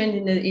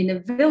vacation in a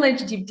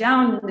village deep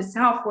down in the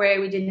south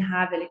where we didn't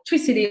have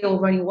electricity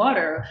or running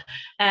water,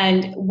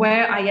 and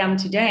where I am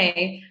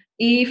today,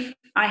 if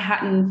I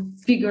hadn't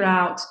figured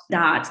out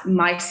that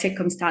my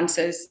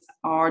circumstances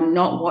are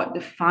not what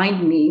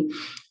defined me,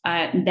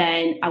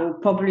 then I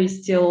would probably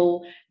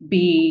still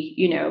be,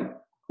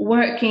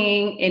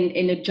 working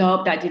in a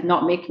job that did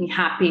not make me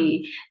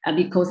happy,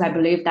 because I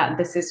believe that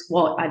this is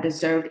what I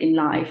deserved in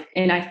life.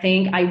 And I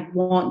think I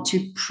want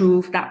to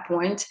prove that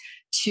point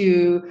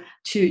to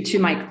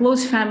my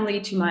close family,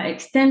 to my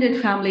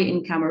extended family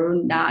in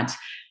Cameroon, that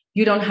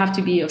you don't have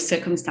to be your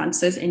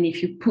circumstances. And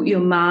if you put your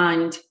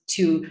mind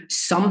to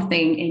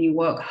something and you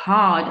work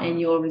hard and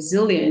you're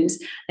resilient,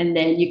 and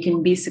then you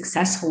can be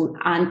successful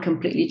and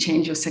completely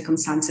change your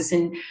circumstances.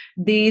 And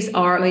these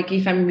are, like,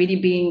 if I'm really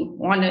being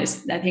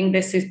honest, I think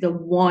this is the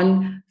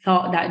one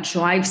thought that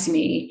drives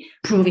me,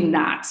 proving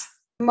that.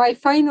 My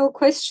final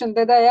question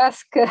that I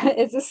ask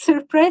is a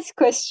surprise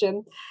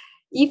question.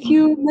 If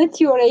you met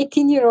your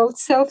 18-year-old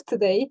self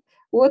today,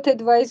 what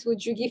advice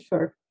would you give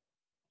her?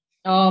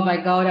 Oh my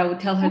God, I would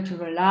tell her to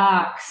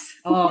relax.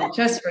 Oh,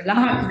 just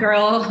relax,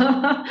 girl.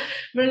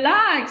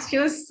 Relax. She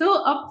was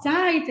so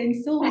uptight and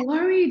so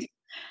worried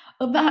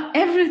about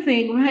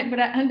everything, right? But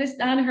I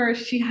understand her.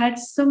 She had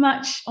so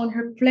much on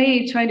her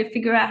plate, trying to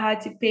figure out how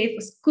to pay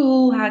for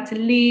school, how to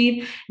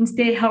live and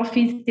stay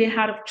healthy, stay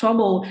out of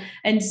trouble.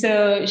 And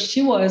so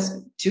she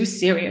was too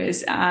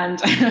serious. And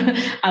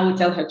I would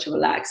tell her to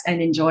relax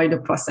and enjoy the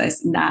process,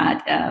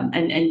 that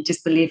and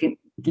just believe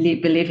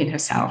in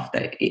herself,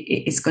 that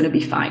it's going to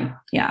be fine.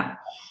 Yeah.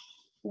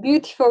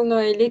 Beautiful,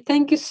 Noélie.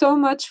 Thank you so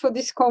much for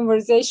this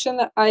conversation.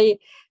 I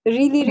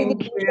really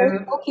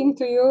enjoyed talking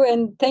to you,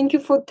 and thank you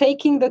for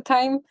taking the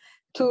time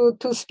to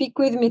speak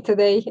with me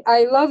today.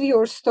 I love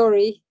your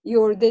story,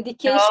 your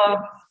dedication.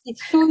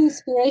 It's so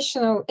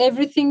inspirational.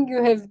 Everything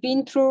you have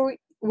been through,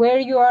 where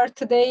you are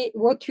today,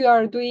 what you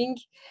are doing,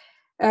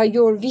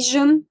 your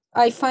vision.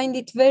 I find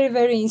it very,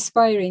 very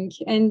inspiring,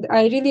 and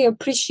I really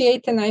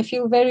appreciate, and I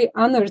feel very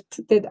honored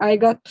that I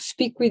got to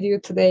speak with you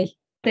today.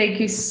 Thank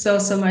you so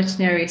much,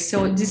 Neri.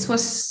 So this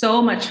was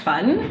so much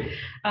fun.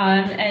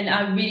 And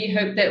I really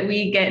hope that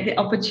we get the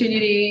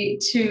opportunity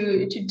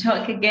to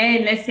talk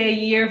again, let's say a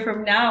year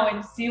from now,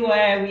 and see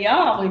where we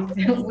are with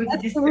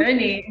this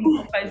journey in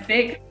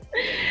 456.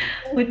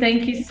 Well,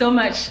 thank you so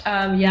much,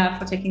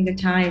 for taking the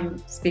time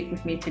to speak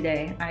with me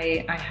today.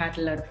 I had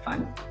a lot of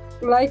fun.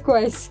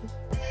 Likewise.